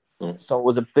 So it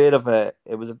was a bit,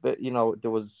 there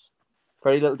was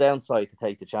very little downside to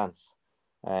take the chance.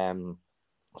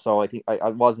 So I think I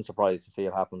wasn't surprised to see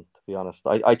it happen, to be honest.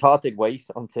 I thought they'd wait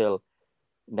until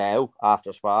now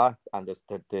after Spa, and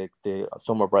the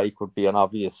summer break would be an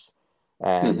obvious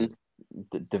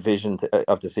division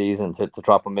of the season to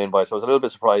drop him in by. So I was a little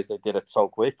bit surprised they did it so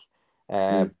quick,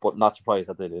 but not surprised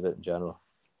that they did it in general.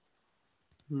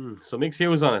 So mixed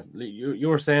views on it. You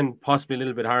were saying possibly a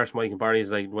little bit harsh. Mike, and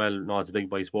Barry's like, well, no, it's a big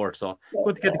boy sport, so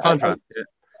good to get the contract.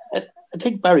 I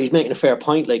think Barry's making a fair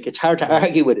point. Like, it's hard to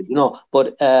argue with it,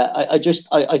 But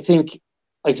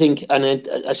I think, and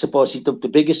I suppose the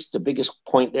biggest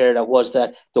point there was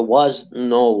that there was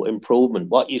no improvement.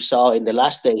 What you saw in the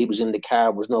last day he was in the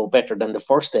car was no better than the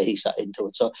first day he sat into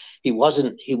it. So he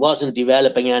wasn't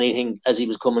developing anything as he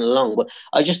was coming along. But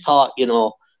I just thought,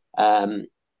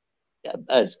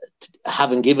 as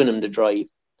having given him the drive,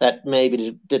 that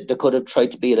maybe they could have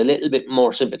tried to be a little bit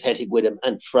more sympathetic with him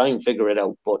and try and figure it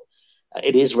out. But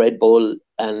it is Red Bull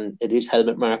and it is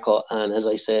Helmut Marko, and as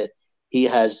I said, he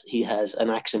has an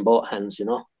axe in both hands,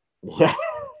 Yeah,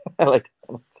 I like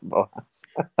an axe in both hands.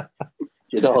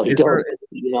 He does.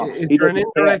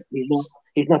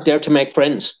 He's not there to make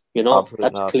friends. Absolutely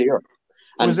that's not. Clear.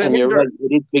 And you're right,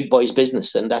 it is big boy's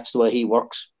business, and that's the way he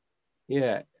works.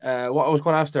 Yeah. What I was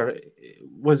going to ask there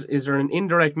is there an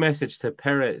indirect message to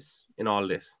Perez in all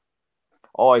this?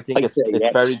 Oh, I think it's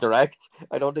very direct.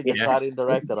 I don't think it's that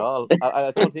indirect at all.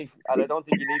 I don't think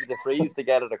you needed the freeze to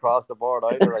get it across the board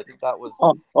either. I think that was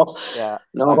No,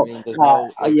 I mean, there's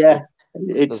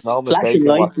no mistake.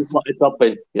 Lights is what it's up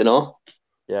in,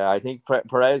 Yeah, I think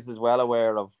Perez is well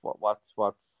aware of what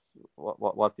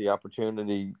the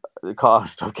opportunity, the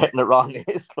cost of getting it wrong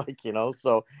is,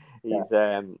 So he's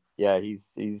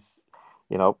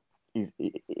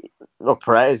look,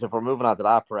 Perez. If we're moving on to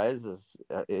that, Perez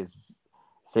is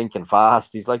sinking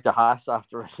fast. He's like the Haas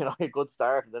after a good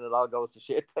start, and then it all goes to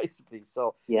shit basically.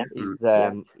 So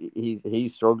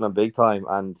he's struggling big time,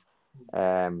 and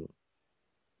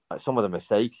some of the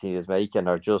mistakes he is making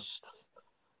are just.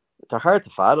 They're hard to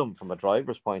fathom from a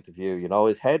driver's point of view.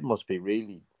 His head must be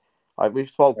really. We've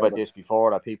spoke about this before,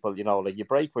 that people, like, you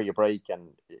brake where you brake, and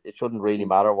it shouldn't really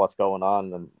matter what's going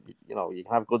on. And you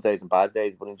can have good days and bad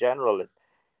days, but in general,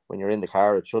 when you're in the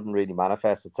car, it shouldn't really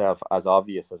manifest itself as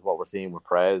obvious as what we're seeing with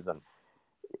Perez. And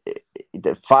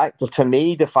the fact that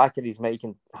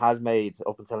has made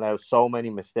up until now so many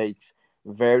mistakes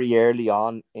very early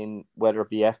on in whether it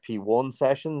be FP1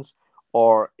 sessions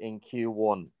or in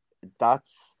Q1,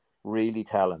 that's really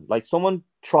telling. Like someone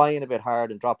trying a bit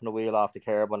hard and dropping a wheel off the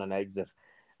curb on an exit,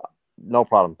 no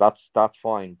problem. That's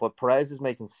fine. But Perez is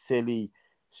making silly,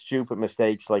 stupid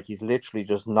mistakes. Like he's literally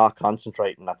just not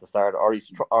concentrating at the start, or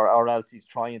else he's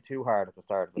trying too hard at the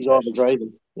start of the He's session. over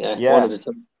driving. Yeah, Yeah. one of the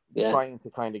two. Yeah. Trying to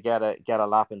kind of get a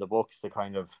lap in the books to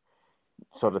kind of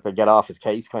so that they get off his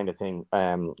case kind of thing.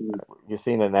 You've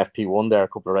seen in FP1 there a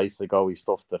couple of races ago, he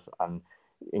stuffed it, and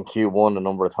in Q1 a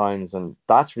number of times, and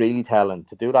that's really telling.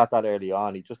 To do that early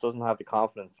on, he just doesn't have the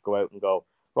confidence to go out and go,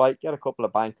 right, get a couple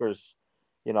of bankers,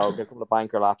 get a couple of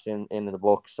banker laps in the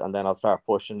books, and then I'll start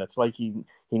pushing. It's like he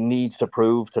needs to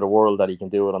prove to the world that he can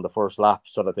do it on the first lap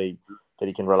so that he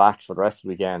can relax for the rest of the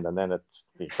weekend, and then it's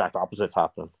the exact opposite's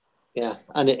happening. Yeah,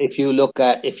 and if you look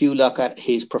at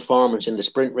his performance in the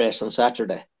sprint race on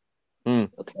Saturday,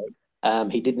 okay,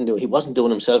 he wasn't doing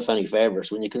himself any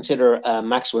favors. When you consider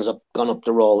Max was gone up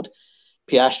the road,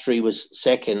 Piastri was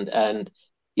second, and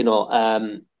he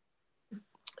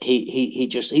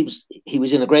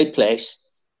was in a great place.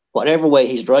 Whatever way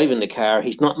he's driving the car,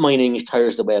 he's not minding his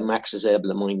tires the way Max is able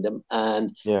to mind them,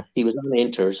 and he was on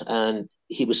inters, and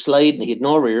he was sliding. He had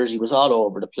no rears. He was all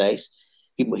over the place.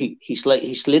 He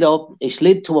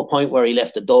slid to a point where he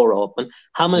left the door open.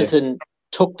 Hamilton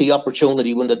took the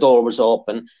opportunity when the door was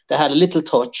open. They had a little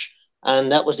touch,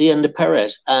 and that was the end of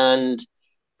Perez. And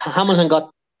Hamilton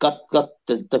got the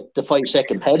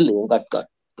 5-second penalty and got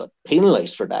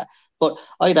penalised for that. But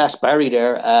I'd ask Barry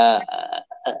there, a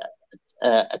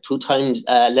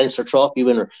 2-time Leinster Trophy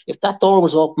winner, if that door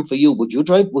was open for you, would you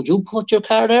drive? Would you put your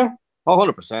car there?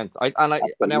 100%.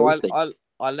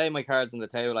 I'll lay my cards on the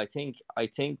table. I think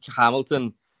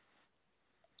Hamilton.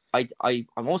 I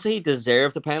won't say he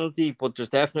deserved the penalty, but there's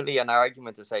definitely an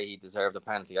argument to say he deserved the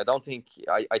penalty. I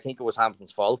think it was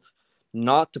Hamilton's fault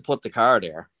not to put the car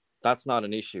there. That's not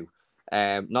an issue.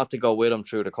 Not to go with him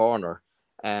through the corner.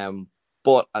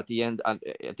 But at the end of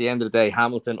the day,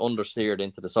 Hamilton understeered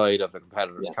into the side of a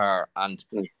competitor's car, and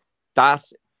that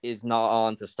is not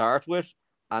on to start with.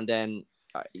 And then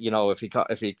if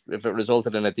it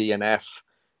resulted in a DNF.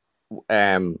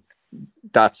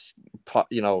 That's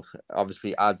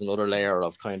obviously adds another layer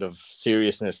of kind of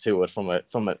seriousness to it from a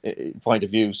point of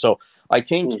view. So I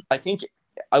think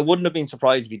I wouldn't have been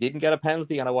surprised if he didn't get a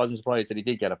penalty, and I wasn't surprised that he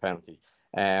did get a penalty.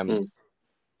 The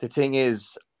thing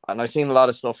is, and I've seen a lot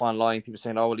of stuff online, people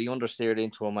saying, "Oh, well, he understeered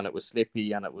into him, and it was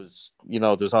slippy, and it was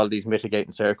there's all these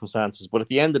mitigating circumstances." But at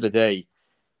the end of the day,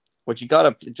 what you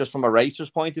got to just from a racer's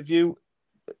point of view.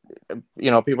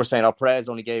 People are saying, "Oh, Perez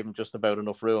only gave him just about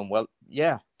enough room." Well,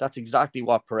 yeah, that's exactly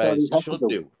what Perez should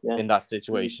do in that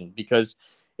situation. Because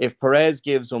if Perez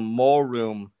gives him more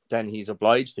room than he's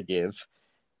obliged to give,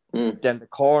 then the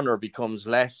corner becomes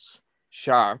less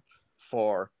sharp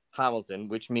for Hamilton,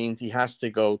 which means he has to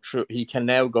go through. He can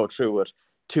now go through it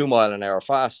 2 miles an hour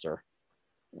faster.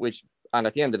 And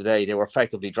at the end of the day, they were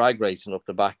effectively drag racing up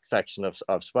the back section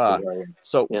of Spa.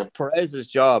 So Perez's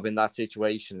job in that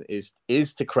situation is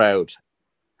to crowd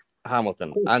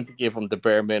Hamilton and to give him the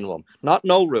bare minimum. Not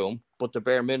no room, but the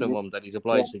bare minimum that he's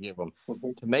obliged to give him.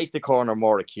 To make the corner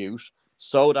more acute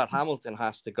so that Hamilton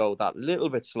has to go that little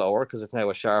bit slower because it's now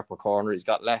a sharper corner. He's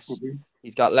got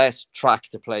less track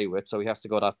to play with, so he has to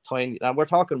go that tiny. And we're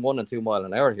talking 1 and 2 miles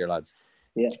an hour here, lads.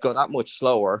 Go that much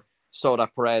slower so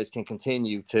that Perez can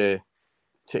continue to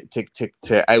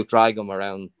out-drag him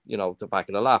around, the back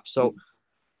of the lap. So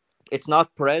it's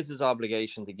not Perez's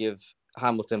obligation to give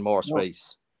Hamilton more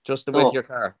space, just with your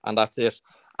car, and that's it.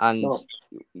 And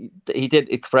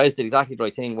Perez did exactly the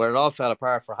right thing. Where it all fell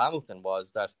apart for Hamilton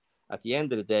was that at the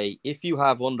end of the day, if you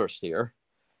have understeer,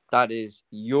 that is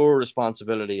your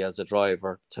responsibility as a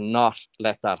driver to not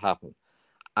let that happen.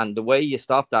 And the way you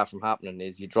stop that from happening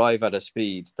is you drive at a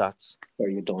speed that's where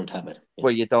you don't have it,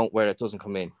 where it doesn't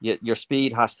come in. Your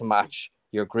speed has to match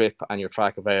your grip and your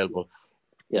track available.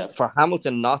 Yeah. For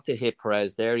Hamilton not to hit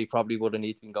Perez there, he probably would have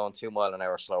needed to be going 2 miles an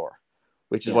hour slower,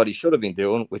 which is what he should have been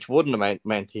doing, which wouldn't have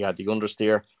meant he had the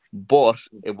understeer, but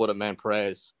it would have meant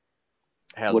Perez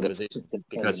held the position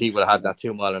because he would have had that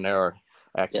 2 mile an hour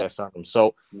excess on him.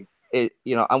 So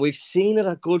and we've seen it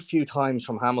a good few times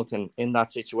from Hamilton in that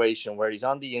situation where he's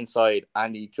on the inside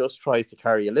and he just tries to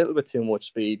carry a little bit too much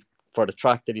speed for the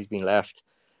track that he's been left,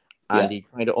 and he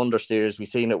kind of understeers. We've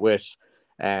seen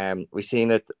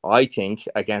it, I think,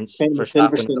 against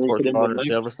Verstappen in the first corner of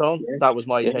Silverstone. That was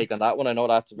my take on that one. I know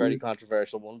that's a very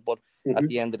controversial one, but at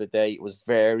the end of the day, it was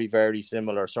very, very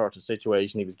similar sort of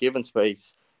situation. He was given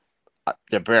space,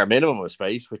 the bare minimum of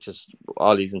space, which is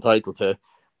all he's entitled to,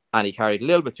 and he carried a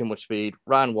little bit too much speed,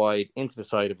 ran wide into the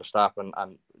side of Verstappen,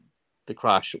 and the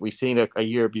crash. We've seen it a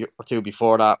year or two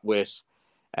before that with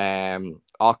Albon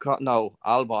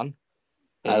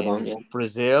in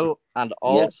Brazil, and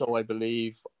also I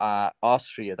believe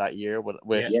Austria that year with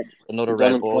another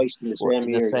Red Bull twice in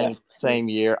the same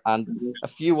year, and a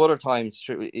few other times.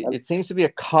 It seems to be a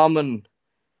common.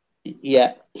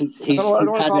 Yeah, I don't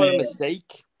want to call it a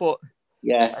mistake, but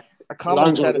a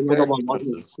common set of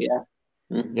circumstances.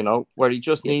 You know, where he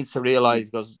just needs to realize,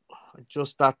 goes,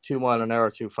 just that 2 mile an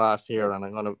hour too fast here, and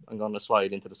I'm gonna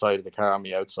slide into the side of the car on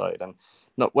the outside. And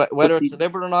no, whether it's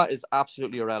deliberate or not is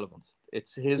absolutely irrelevant.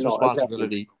 It's his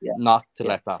responsibility not to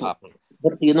let that happen.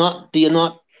 But do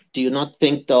you not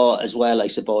think though, as well? I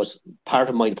suppose part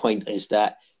of my point is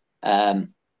that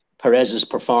Perez's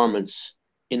performance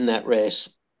in that race,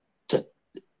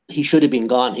 he should have been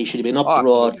gone. He should have been up the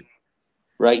road.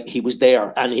 Right, he was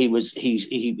there, and he was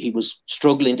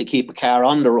struggling to keep a car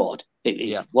on the road.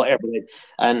 Whatever.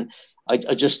 And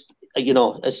I just, as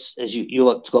you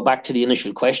to go back to the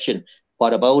initial question,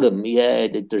 what about him? Yeah,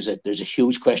 there's a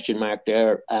huge question mark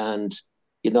there, and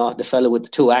the fellow with the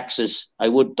 2 axes,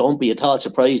 don't be at all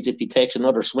surprised if he takes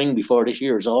another swing before this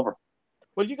year is over.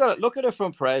 Well, you got to look at it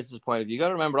from Perez's point of view. You got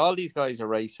to remember, all these guys are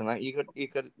racing. You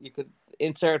could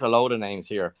insert a load of names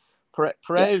here.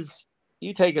 Perez.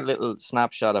 You take a little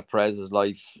snapshot of Perez's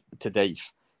life to date.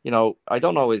 I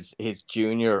don't know his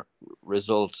junior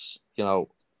results,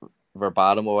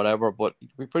 verbatim or whatever, but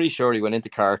we're pretty sure he went into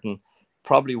karting,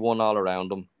 probably won all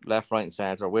around him, left, right, and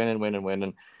centre,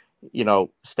 winning.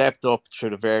 Stepped up through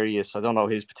the various, I don't know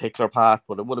his particular path,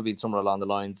 but it would have been somewhere along the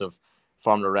lines of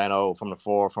Formula Renault, Formula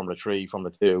 4, Formula 3,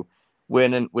 Formula 2,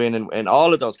 winning in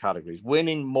all of those categories,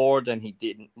 winning more than he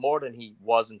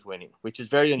wasn't winning, which is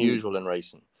very unusual in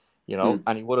racing.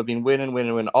 And he would have been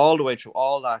winning all the way through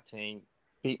all that thing,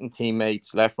 beating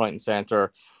teammates left, right, and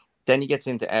centre. Then he gets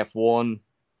into F1,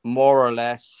 more or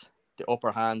less the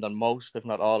upper hand on most, if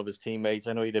not all, of his teammates.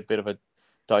 I know he did a bit of a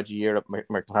dodgy year at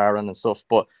McLaren and stuff,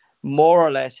 but more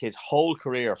or less his whole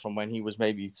career from when he was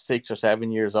maybe 6 or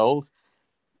 7 years old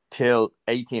till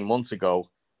 18 months ago,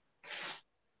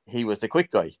 he was the quick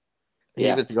guy. He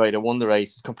was the guy that won the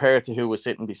races compared to who was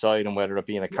sitting beside him, whether it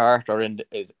be in a kart or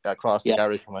across the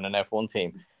garage from an F1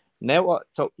 team. Now,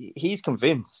 so he's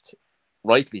convinced,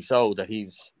 rightly so, that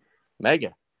he's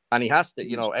mega. And he has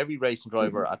to, every racing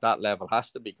driver at that level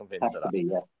has to be convinced of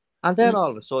that. And then all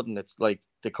of a sudden, it's like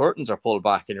the curtains are pulled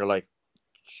back and you're like,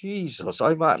 Jesus,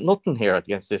 I've got nothing here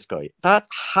against this guy. That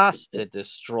has to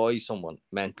destroy someone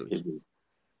mentally.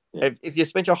 If you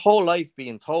spent your whole life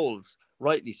being told,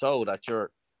 rightly so, that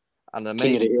you're an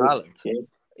amazing talent,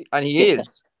 and he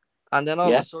is, and then all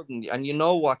of a sudden, and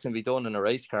what can be done in a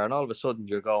race car, and all of a sudden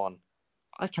you're going,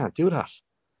 I can't do that,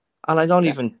 and I don't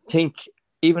even think,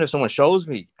 even if someone shows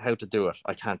me how to do it,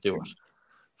 I can't do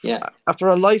it. After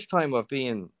a lifetime of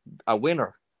being a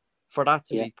winner, for that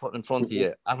to be put in front of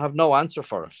you and have no answer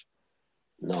for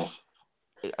it,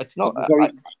 it's not.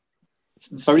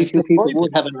 Very few people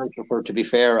would have an answer for it, to be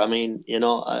fair. I mean,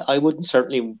 I wouldn't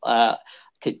certainly.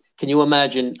 Can you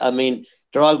imagine? I mean,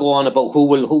 they're all going on about who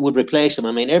would replace him.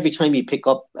 I mean, every time you pick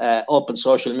up on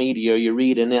social media or you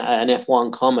read an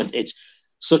F1 comment, it's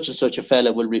such and such a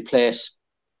fella will replace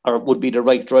or would be the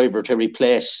right driver to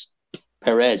replace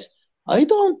Perez. I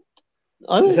don't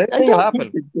think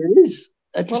there is.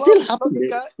 It's still happening.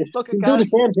 Look at do the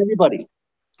same to everybody.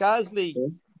 Gasly,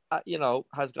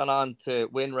 has gone on to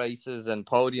win races and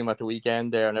podium at the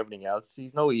weekend there and everything else.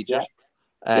 He's no Egypt.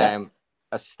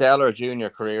 A stellar junior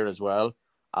career as well.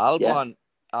 Albon,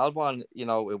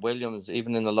 with Williams,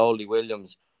 even in the lowly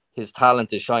Williams, his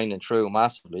talent is shining through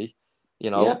massively.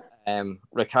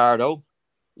 Ricciardo,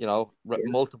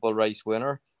 multiple race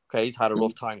winner. Okay, he's had a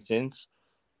rough time since.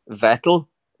 Vettel,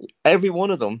 every one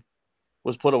of them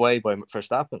was put away by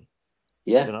Verstappen.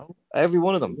 Every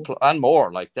one of them and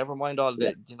more. Like, never mind all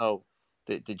the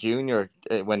the junior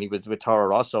when he was with Toro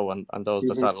Rosso and those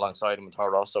that sat alongside him with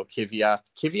Toro Rosso.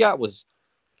 Kvyat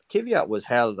was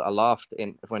held aloft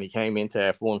when he came into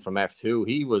F1 from F2.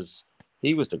 He was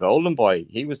the golden boy.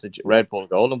 He was the Red Bull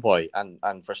golden boy, and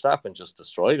Verstappen just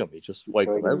destroyed him. He just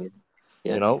wiped him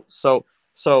out. So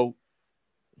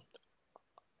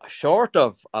short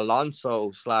of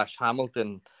Alonso /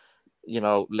 Hamilton,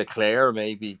 Leclerc,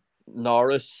 maybe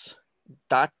Norris,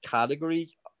 that category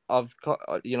of,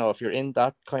 if you're in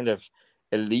that kind of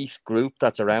elite group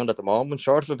that's around at the moment,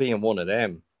 short of it being one of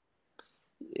them,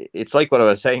 it's like what I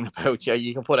was saying about,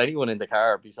 you can put anyone in the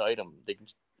car beside them.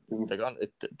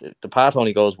 The path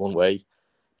only goes one way,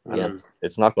 and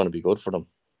it's not going to be good for them.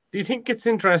 Do you think it's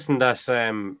interesting that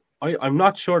I'm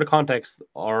not sure the context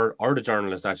or the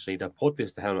journalist actually that put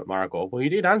this to Helmut Marko, but he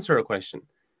did answer a question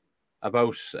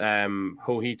about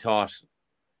who he thought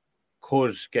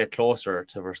could get closer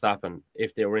to Verstappen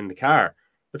if they were in the car,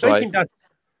 which I think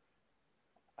that's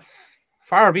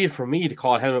far be it from me to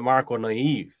call Helmut Marko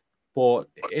naive, but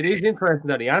it is interesting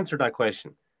that he answered that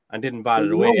question and didn't bat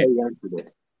it away.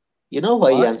 You know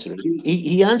why he answered it?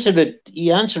 He answered it.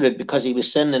 He answered it because he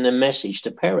was sending a message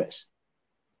to Perez.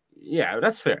 Yeah,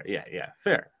 that's fair. Yeah,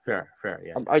 fair.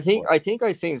 Yeah. I think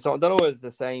I seen. So I don't know if it's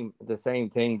the same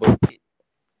thing, but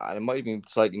it might have been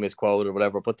slightly misquoted or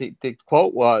whatever. But the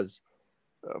quote was,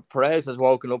 Perez has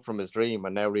woken up from his dream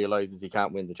and now realizes he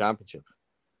can't win the championship.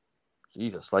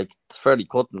 Jesus, like it's fairly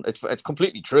cutting. It's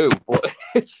completely true, but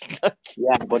it's like,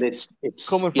 but it's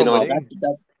coming from within.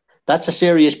 That's a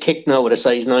serious kick now with a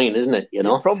size 9, isn't it? You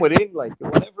know, from within, like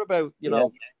whatever about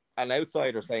know an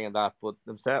outsider saying that, but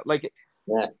themselves, like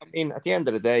I mean, at the end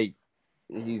of the day,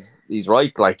 he's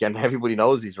right, like, and everybody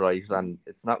knows he's right, and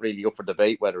it's not really up for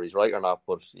debate whether he's right or not.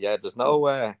 But yeah, there's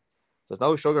no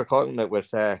sugarcoating it with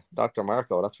Dr.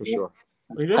 Marko, that's for sure.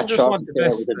 He doesn't just want the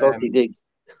best. A dirty dig.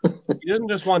 He doesn't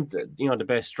just want the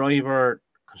best driver,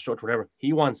 constructor, whatever.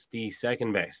 He wants the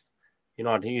second best.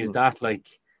 He's that like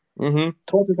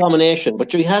total domination.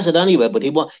 But he has it anyway. But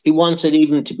he wants it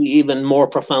even to be even more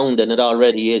profound than it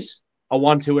already is. I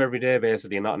want to every day,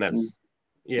 basically, nothing else.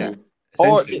 Yeah.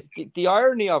 Or the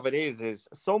irony of it is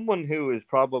someone who is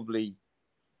probably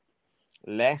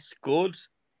less good,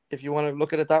 if you want to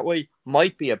look at it that way,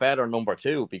 might be a better number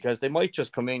 2, because they might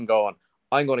just come in going,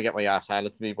 I'm going to get my ass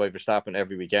handed to me by Verstappen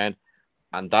every weekend,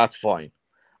 and that's fine.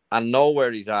 And know where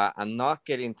he's at and not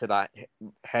get into that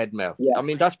head melt. Yeah. I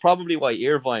mean, that's probably why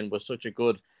Irvine was such a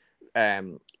good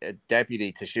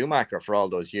deputy to Schumacher for all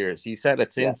those years. He said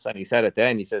it since, and he said it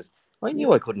then. He says, I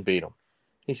knew I couldn't beat him.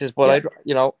 He says, but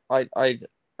I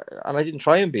didn't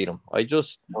try and beat him. I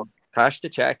just cashed the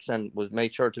checks and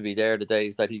made sure to be there the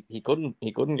days that he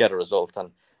couldn't get a result.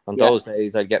 And on those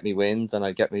days, I'd get me wins and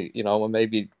I'd get me, and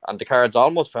maybe, and the cards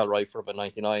almost fell right for about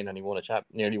 99, and he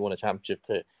nearly won a championship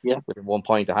within 1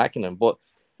 point of hacking him. But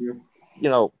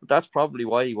that's probably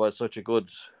why he was such a good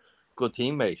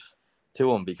teammate to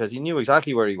him, because he knew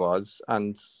exactly where he was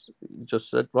and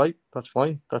just said, right, that's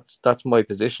fine, that's my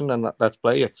position, and let's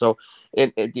play it. So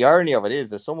the irony of it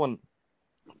is someone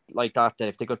like that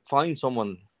if they could find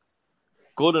someone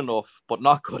good enough but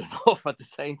not good enough at the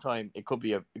same time, it could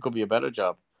be a better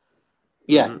job.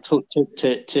 Yeah, to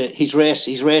his race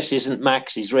isn't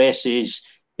Max. His race is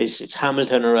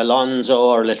Hamilton or Alonso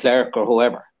or Leclerc or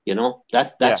whoever.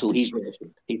 That's who he's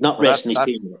racing. He's not racing his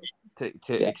team.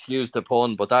 To excuse the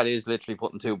pun, but that is literally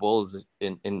putting 2 bulls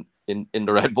in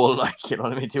the Red Bull, like, you know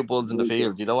what I mean? 2 bulls in the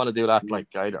field. You don't want to do that, like,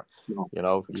 either.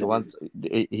 No. You want.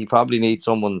 He probably needs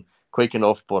someone quick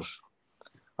enough, but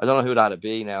I don't know who that'd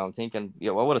be now. I'm thinking,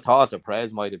 I would have thought that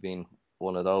Perez might have been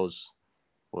one of those,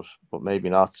 but maybe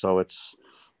not. So it's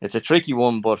a tricky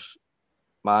one, but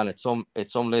man, it's some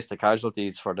list of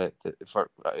casualties for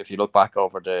if you look back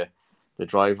over the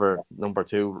driver number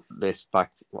 2 list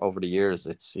back over the years,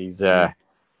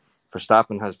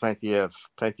 Verstappen has plenty of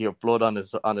blood on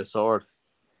his sword.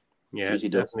 Yeah,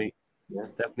 definitely. Yeah.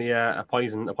 Definitely a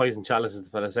poison chalice, as the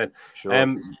fella said. Sure.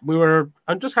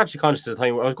 I'm just actually conscious of the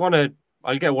time.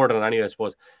 I'll get word on it anyway, I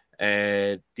suppose.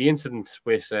 The incident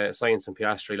with Sainz and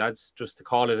Piastri, lads, just to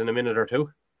call it in a minute or two.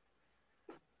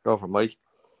 Go for Mike.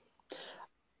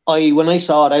 When I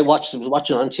saw it, I was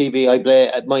watching on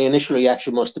TV. My initial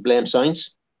reaction was to blame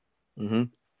Sainz.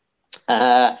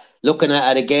 Looking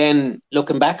at it again,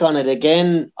 looking back on it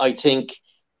again, I think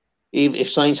if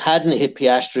Sainz hadn't hit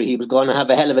Piastri, he was going to have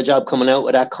a hell of a job coming out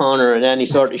of that corner in any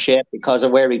sort of shape because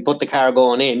of where he put the car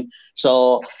going in.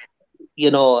 So,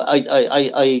 you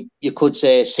could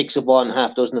say 6 of one,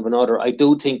 half dozen of another. I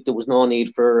do think there was no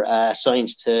need for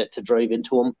Sainz to drive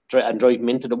into him and drive him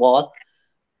into the wall,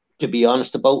 to be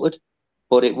honest about it.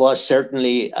 But it was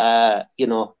certainly,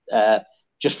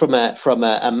 just from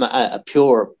a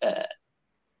pure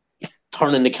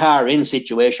turning the car in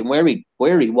situation where he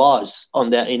was on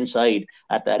that inside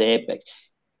at that apex,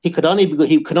 he could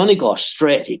only go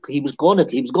straight. He was going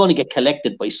to get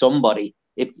collected by somebody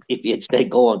if he had stayed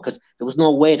going, because there was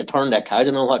no way to turn that car. I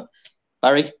don't know what,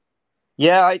 Barry.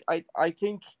 Yeah, I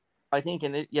think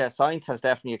in it. Yeah, Sainz has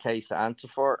definitely a case to answer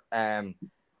for.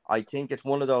 I think it's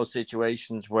one of those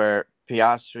situations where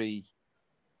Piastri,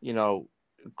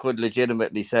 could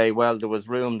legitimately say, well, there was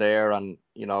room there, and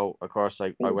of course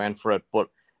I went for it. But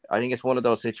I think it's one of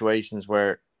those situations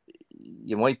where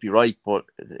you might be right, but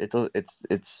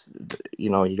it's you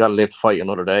got to live to fight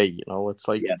another day. It's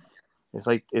like it's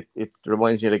like it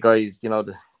reminds me of the guys,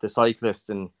 the cyclists,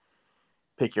 and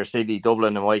pick your city.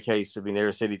 Dublin, in my case, would be near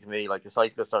a city to me. Like the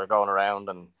cyclists that are going around,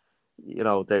 and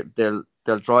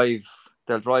they'll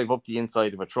drive up the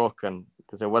inside of a truck, and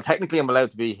they say, "Well, technically, I'm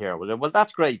allowed to be here." Well,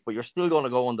 that's great, but you're still going to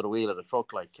go under the wheel of the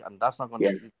truck, like, and that's not going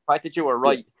to. The fact that you were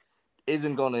right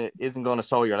isn't going to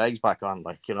sew your legs back on,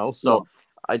 like, So no.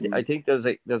 I think there's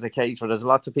a case where there's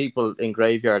lots of people in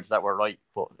graveyards that were right,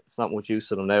 but it's not much use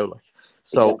to them now, like.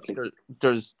 So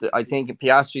there's I think in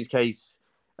Piastri's case,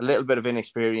 a little bit of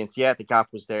inexperience. Yeah, the gap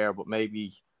was there, but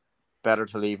maybe better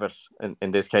to leave it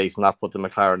in this case, not put the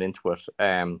McLaren into it.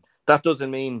 That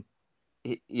doesn't mean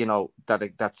that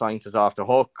Sainz is off the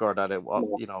hook, or that it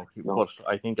but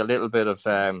I think a little bit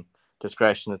of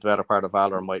discretion is the better part of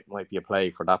valor might be a play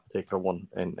for that particular one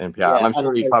in Piastri. And I'm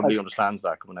sure he probably understands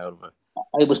that coming out of it.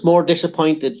 I was more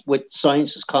disappointed with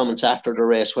Sainz's comments after the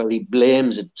race, where he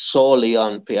blames it solely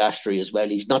on Piastri as well.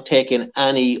 He's not taking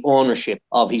any ownership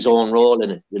of his own role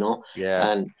in it,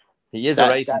 Yeah, and he is a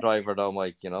racing driver, though,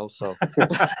 Mike. So.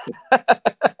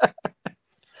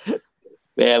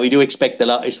 Yeah, we do expect a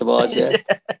lot, I suppose. Yeah.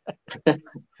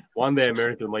 One day a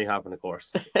miracle might happen, of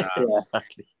course.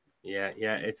 Exactly. Yeah,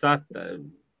 it's not.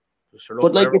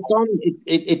 But like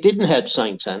it didn't help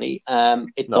Sainz any.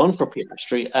 Done for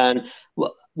Piastri, and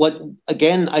what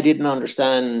again I didn't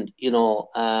understand.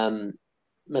 McLaren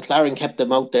kept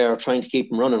him out there trying to keep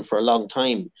him running for a long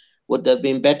time. Would there have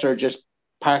been better just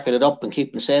parking it up and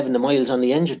keeping saving the miles on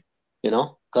the engine?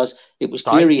 Because it was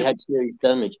clear he had serious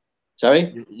damage.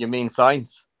 Sorry, you mean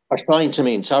Sainz? Or Sainz, I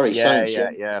mean. Sorry, Sainz.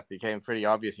 Yeah. It became pretty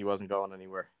obvious he wasn't going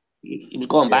anywhere. He was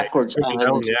going backwards.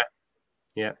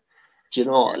 Yeah.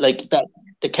 Like that,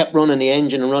 they kept running the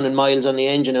engine and running miles on the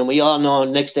engine, and we all know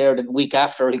next day or the week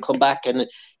after he'll come back and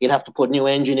he'll have to put new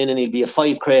engine in, and he'll be a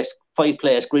five place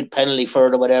grid penalty for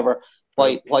it or whatever.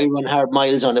 Why run hard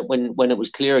miles on it when it was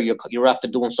clear you're after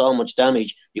doing so much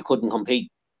damage you couldn't compete?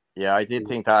 Yeah, I did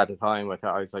think that at the time.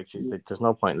 I was like, there's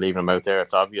no point leaving him out there.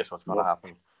 It's obvious what's going to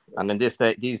happen. And in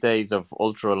these days of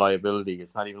ultra reliability,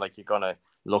 it's not even like you're going to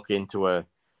look into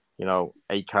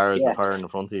 8 cars retiring in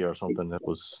front of you or something. That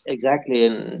was exactly,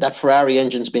 and that Ferrari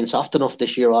engine's been soft enough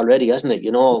this year already, hasn't it?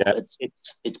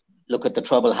 It's look at the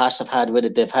trouble Haas have had with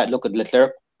it. Look at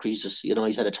Leclerc creases.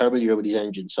 He's had a terrible year with his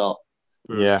engine. So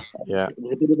yeah, it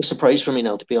was a bit of a surprise for me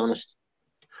now, to be honest.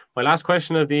 My last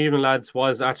question of the evening, lads,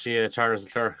 was actually a Charles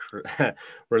Leclerc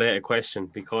related question,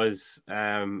 because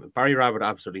Barry Rabbit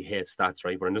absolutely hates stats,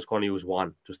 right? But I'm just going to use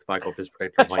one just to back up his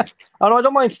particular point. Oh, no, I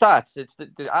don't mind stats. It's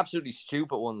the absolutely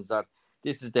stupid ones that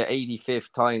this is the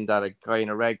 85th time that a guy in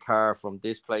a red car from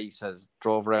this place has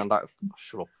drove around that.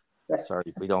 Shut up. Sorry,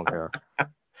 we don't care.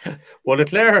 Well,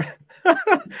 Leclerc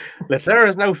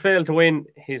has now failed to win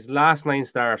his last 9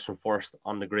 starts from first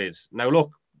on the grid. Now,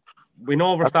 look, we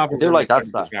know Verstappen's I do like that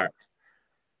stat.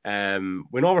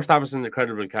 We know Verstappen's in the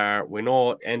credible car. We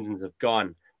know engines have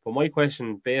gone. But my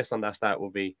question based on that stat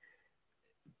would be,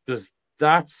 does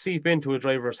that seep into a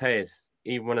driver's head,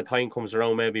 even when a time comes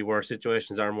around maybe where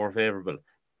situations are more favourable?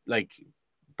 Like,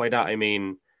 by that I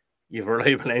mean you have a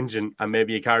reliable engine and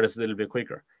maybe a car that's a little bit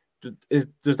quicker.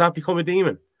 Does that become a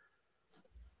demon?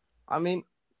 I mean,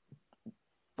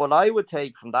 what I would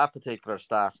take from that particular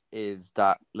stat is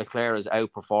that Leclerc is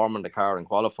outperforming the car in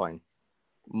qualifying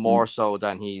more so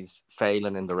than he's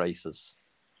failing in the races.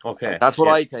 Okay, that's what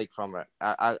I take from it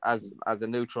as a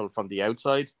neutral from the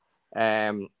outside,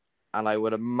 and I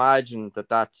would imagine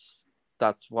that's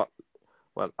what.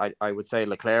 Well, I would say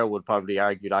Leclerc would probably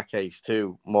argue that case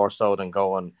too, more so than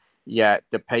going, yeah,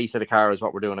 the pace of the car is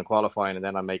what we're doing in qualifying, and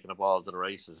then I'm making the balls of the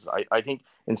races. I think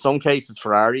in some cases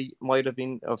Ferrari might have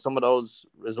been of some of those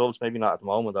results, maybe not at the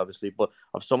moment, obviously, but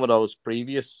of some of those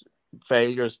previous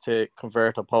failures to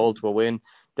convert a pole to a win,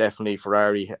 definitely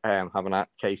Ferrari having that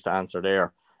case to answer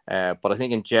there. But I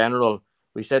think in general,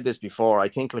 we said this before, I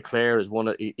think Leclerc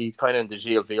is he's kind of in the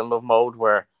Gilles Villeneuve mode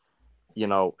where,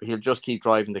 he'll just keep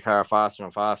driving the car faster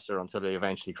and faster until he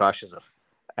eventually crashes it.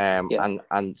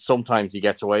 And sometimes he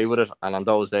gets away with it, and on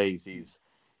those days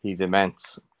he's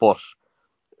immense. But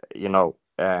to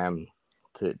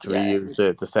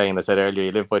reuse the saying I said earlier,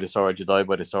 you live by the sword, you die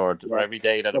by the sword. For every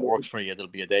day that it works for you,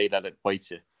 there'll be a day that it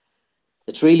bites you.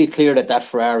 It's really clear that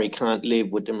Ferrari can't live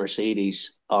with the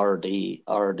Mercedes or the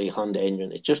Honda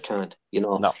engine. It just can't.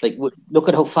 No. Like look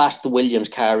at how fast the Williams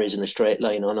car is in a straight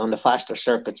line, and on the faster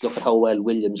circuits, look at how well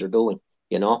Williams are doing.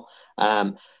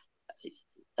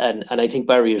 And I think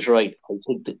Barry is right. I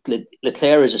think that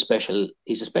Leclerc is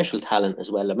he's a special talent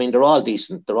as well. I mean, they're all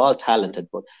decent, they're all talented,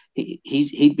 but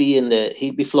he'd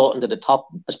be floating to the top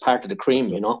as part of the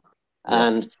cream,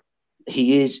 and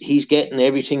he's getting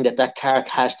everything that car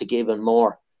has to give and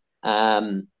more.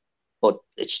 But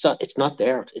it's not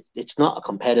there. It's not a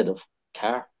competitive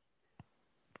car.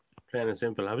 Plain and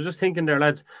simple. I was just thinking there,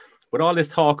 lads, with all this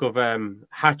talk of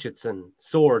hatchets and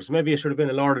swords, maybe it should have been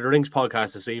a Lord of the Rings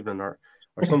podcast this evening or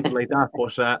something like that.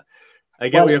 But I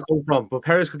get where you're coming from. But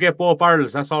Perez could get both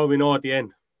barrels. That's all we know at the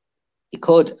end. He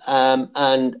could.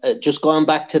 And just going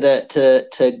back to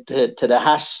the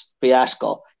Haas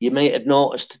fiasco, you may have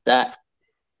noticed that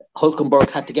Hülkenberg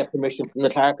had to get permission from the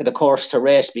clerk of the course to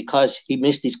race because he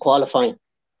missed his qualifying.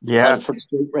 Yeah, for the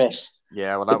street race.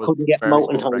 Yeah, well, that was couldn't get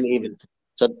mountain time even.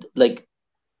 So, like,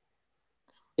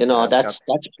 that's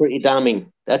pretty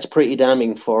damning. That's pretty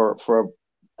damning for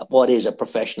what is a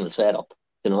professional setup.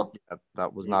 Yeah,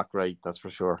 that was not great. That's for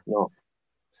sure. No,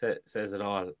 says it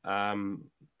all.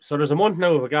 So there's a month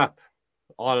now of a gap.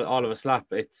 All of a slap.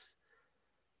 It's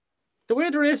the way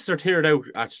the races are tiered out.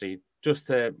 Actually,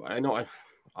 I know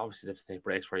obviously they have to take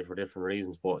breaks for different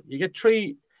reasons, but you get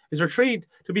 3. Is there 3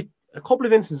 to be? A couple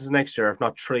of instances next year, if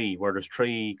not 3, where there's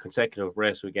 3 consecutive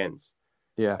race weekends.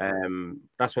 Yeah.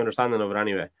 That's my understanding of it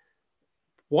anyway.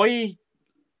 Why?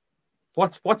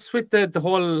 What's with the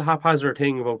whole haphazard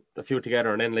thing about a few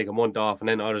together and then like a month off and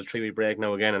then there's a 3-week break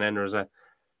now again and then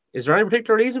is there any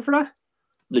particular reason for that?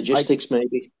 Logistics,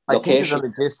 maybe. I think it's a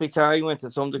logistics argument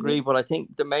to some degree, but I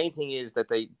think the main thing is that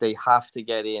they have to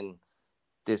get in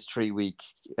this 3-week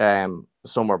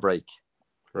summer break.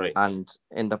 Right. And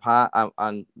in the past,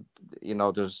 and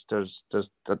there's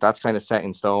that's kind of set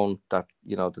in stone that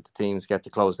that the teams get to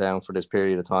close down for this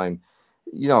period of time,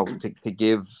 to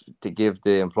give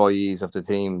the employees of the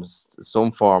teams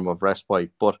some form of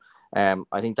respite. But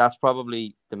I think that's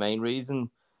probably the main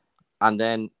reason. And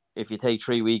then if you take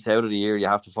 3 weeks out of the year, you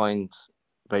have to find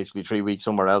basically 3 weeks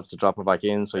somewhere else to drop it back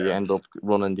in. So you end up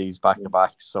running these back to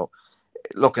back. So.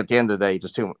 Look, at the end of the day,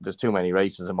 there's too many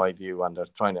races in my view, and they're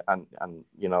trying to and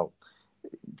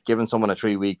giving someone a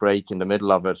 3-week break in the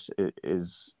middle of it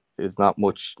is not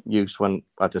much use when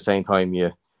at the same time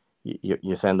you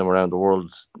send them around the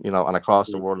world, and across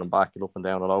the world and back and up and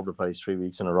down all over the place 3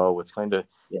 weeks in a row. It's kind of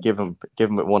give them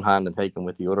with one hand and take them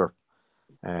with the other.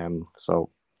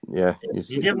 You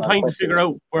give them time to figure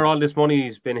out where all this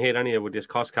money's been hit anyway with this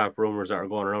cost cap rumors that are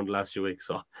going around the last few weeks.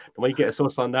 So they might get a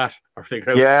sus on that or figure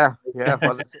out. Yeah.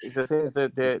 Well,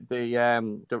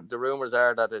 the rumors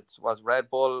are that Red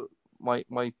Bull might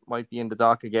be in the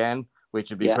dock again, which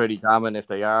would be pretty damning if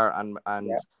they are.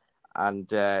 And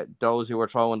those who were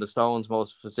throwing the stones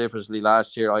most vociferously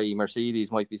last year, i.e.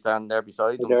 Mercedes, might be standing there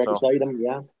beside them. Beside them,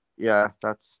 yeah.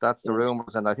 That's the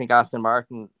rumors, and I think Aston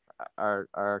Martin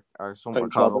are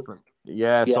somewhat caught up.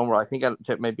 Somewhere. I think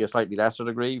maybe a slightly lesser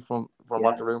degree from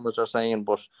what the rumors are saying,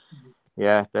 but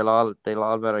they'll all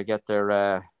better get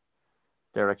their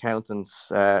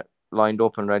accountants lined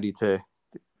up and ready to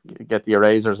get the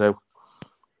erasers out.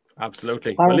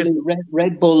 Absolutely. Apparently,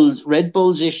 Red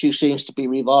Bull's issue seems to be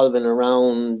revolving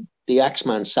around the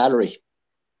Axeman's salary.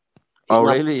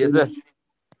 Really? Is it?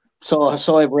 So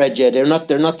I've read. Yeah, they're not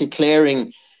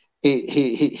declaring.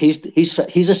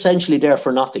 He's essentially there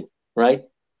for nothing, right?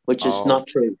 Which is not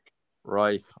true.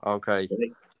 Right. Okay.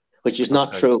 Which is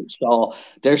not true. So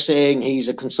they're saying he's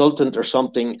a consultant or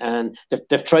something, and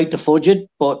they've tried to fudge it,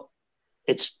 but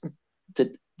it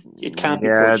can't be.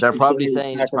 Yeah, they're probably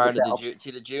saying it's part of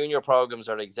the junior programs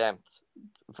are exempt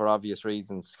for obvious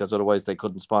reasons, because otherwise they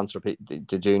couldn't sponsor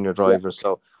the junior drivers.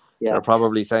 So they're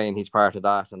probably saying he's part of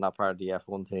that and not part of the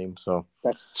F1 team. So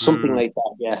that's something like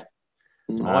that. Yeah.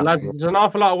 Oh, lads, there's an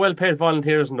awful lot of well-paid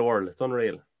volunteers in the world. It's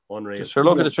unreal. Sure,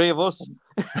 look at the 3 of us.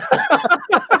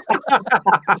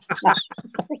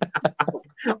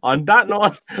 On that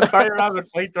note, Barry Rabbit,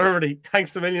 White Derby.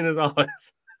 Thanks a million as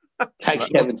always. Thanks,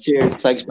 Kevin. Cheers. Thanks.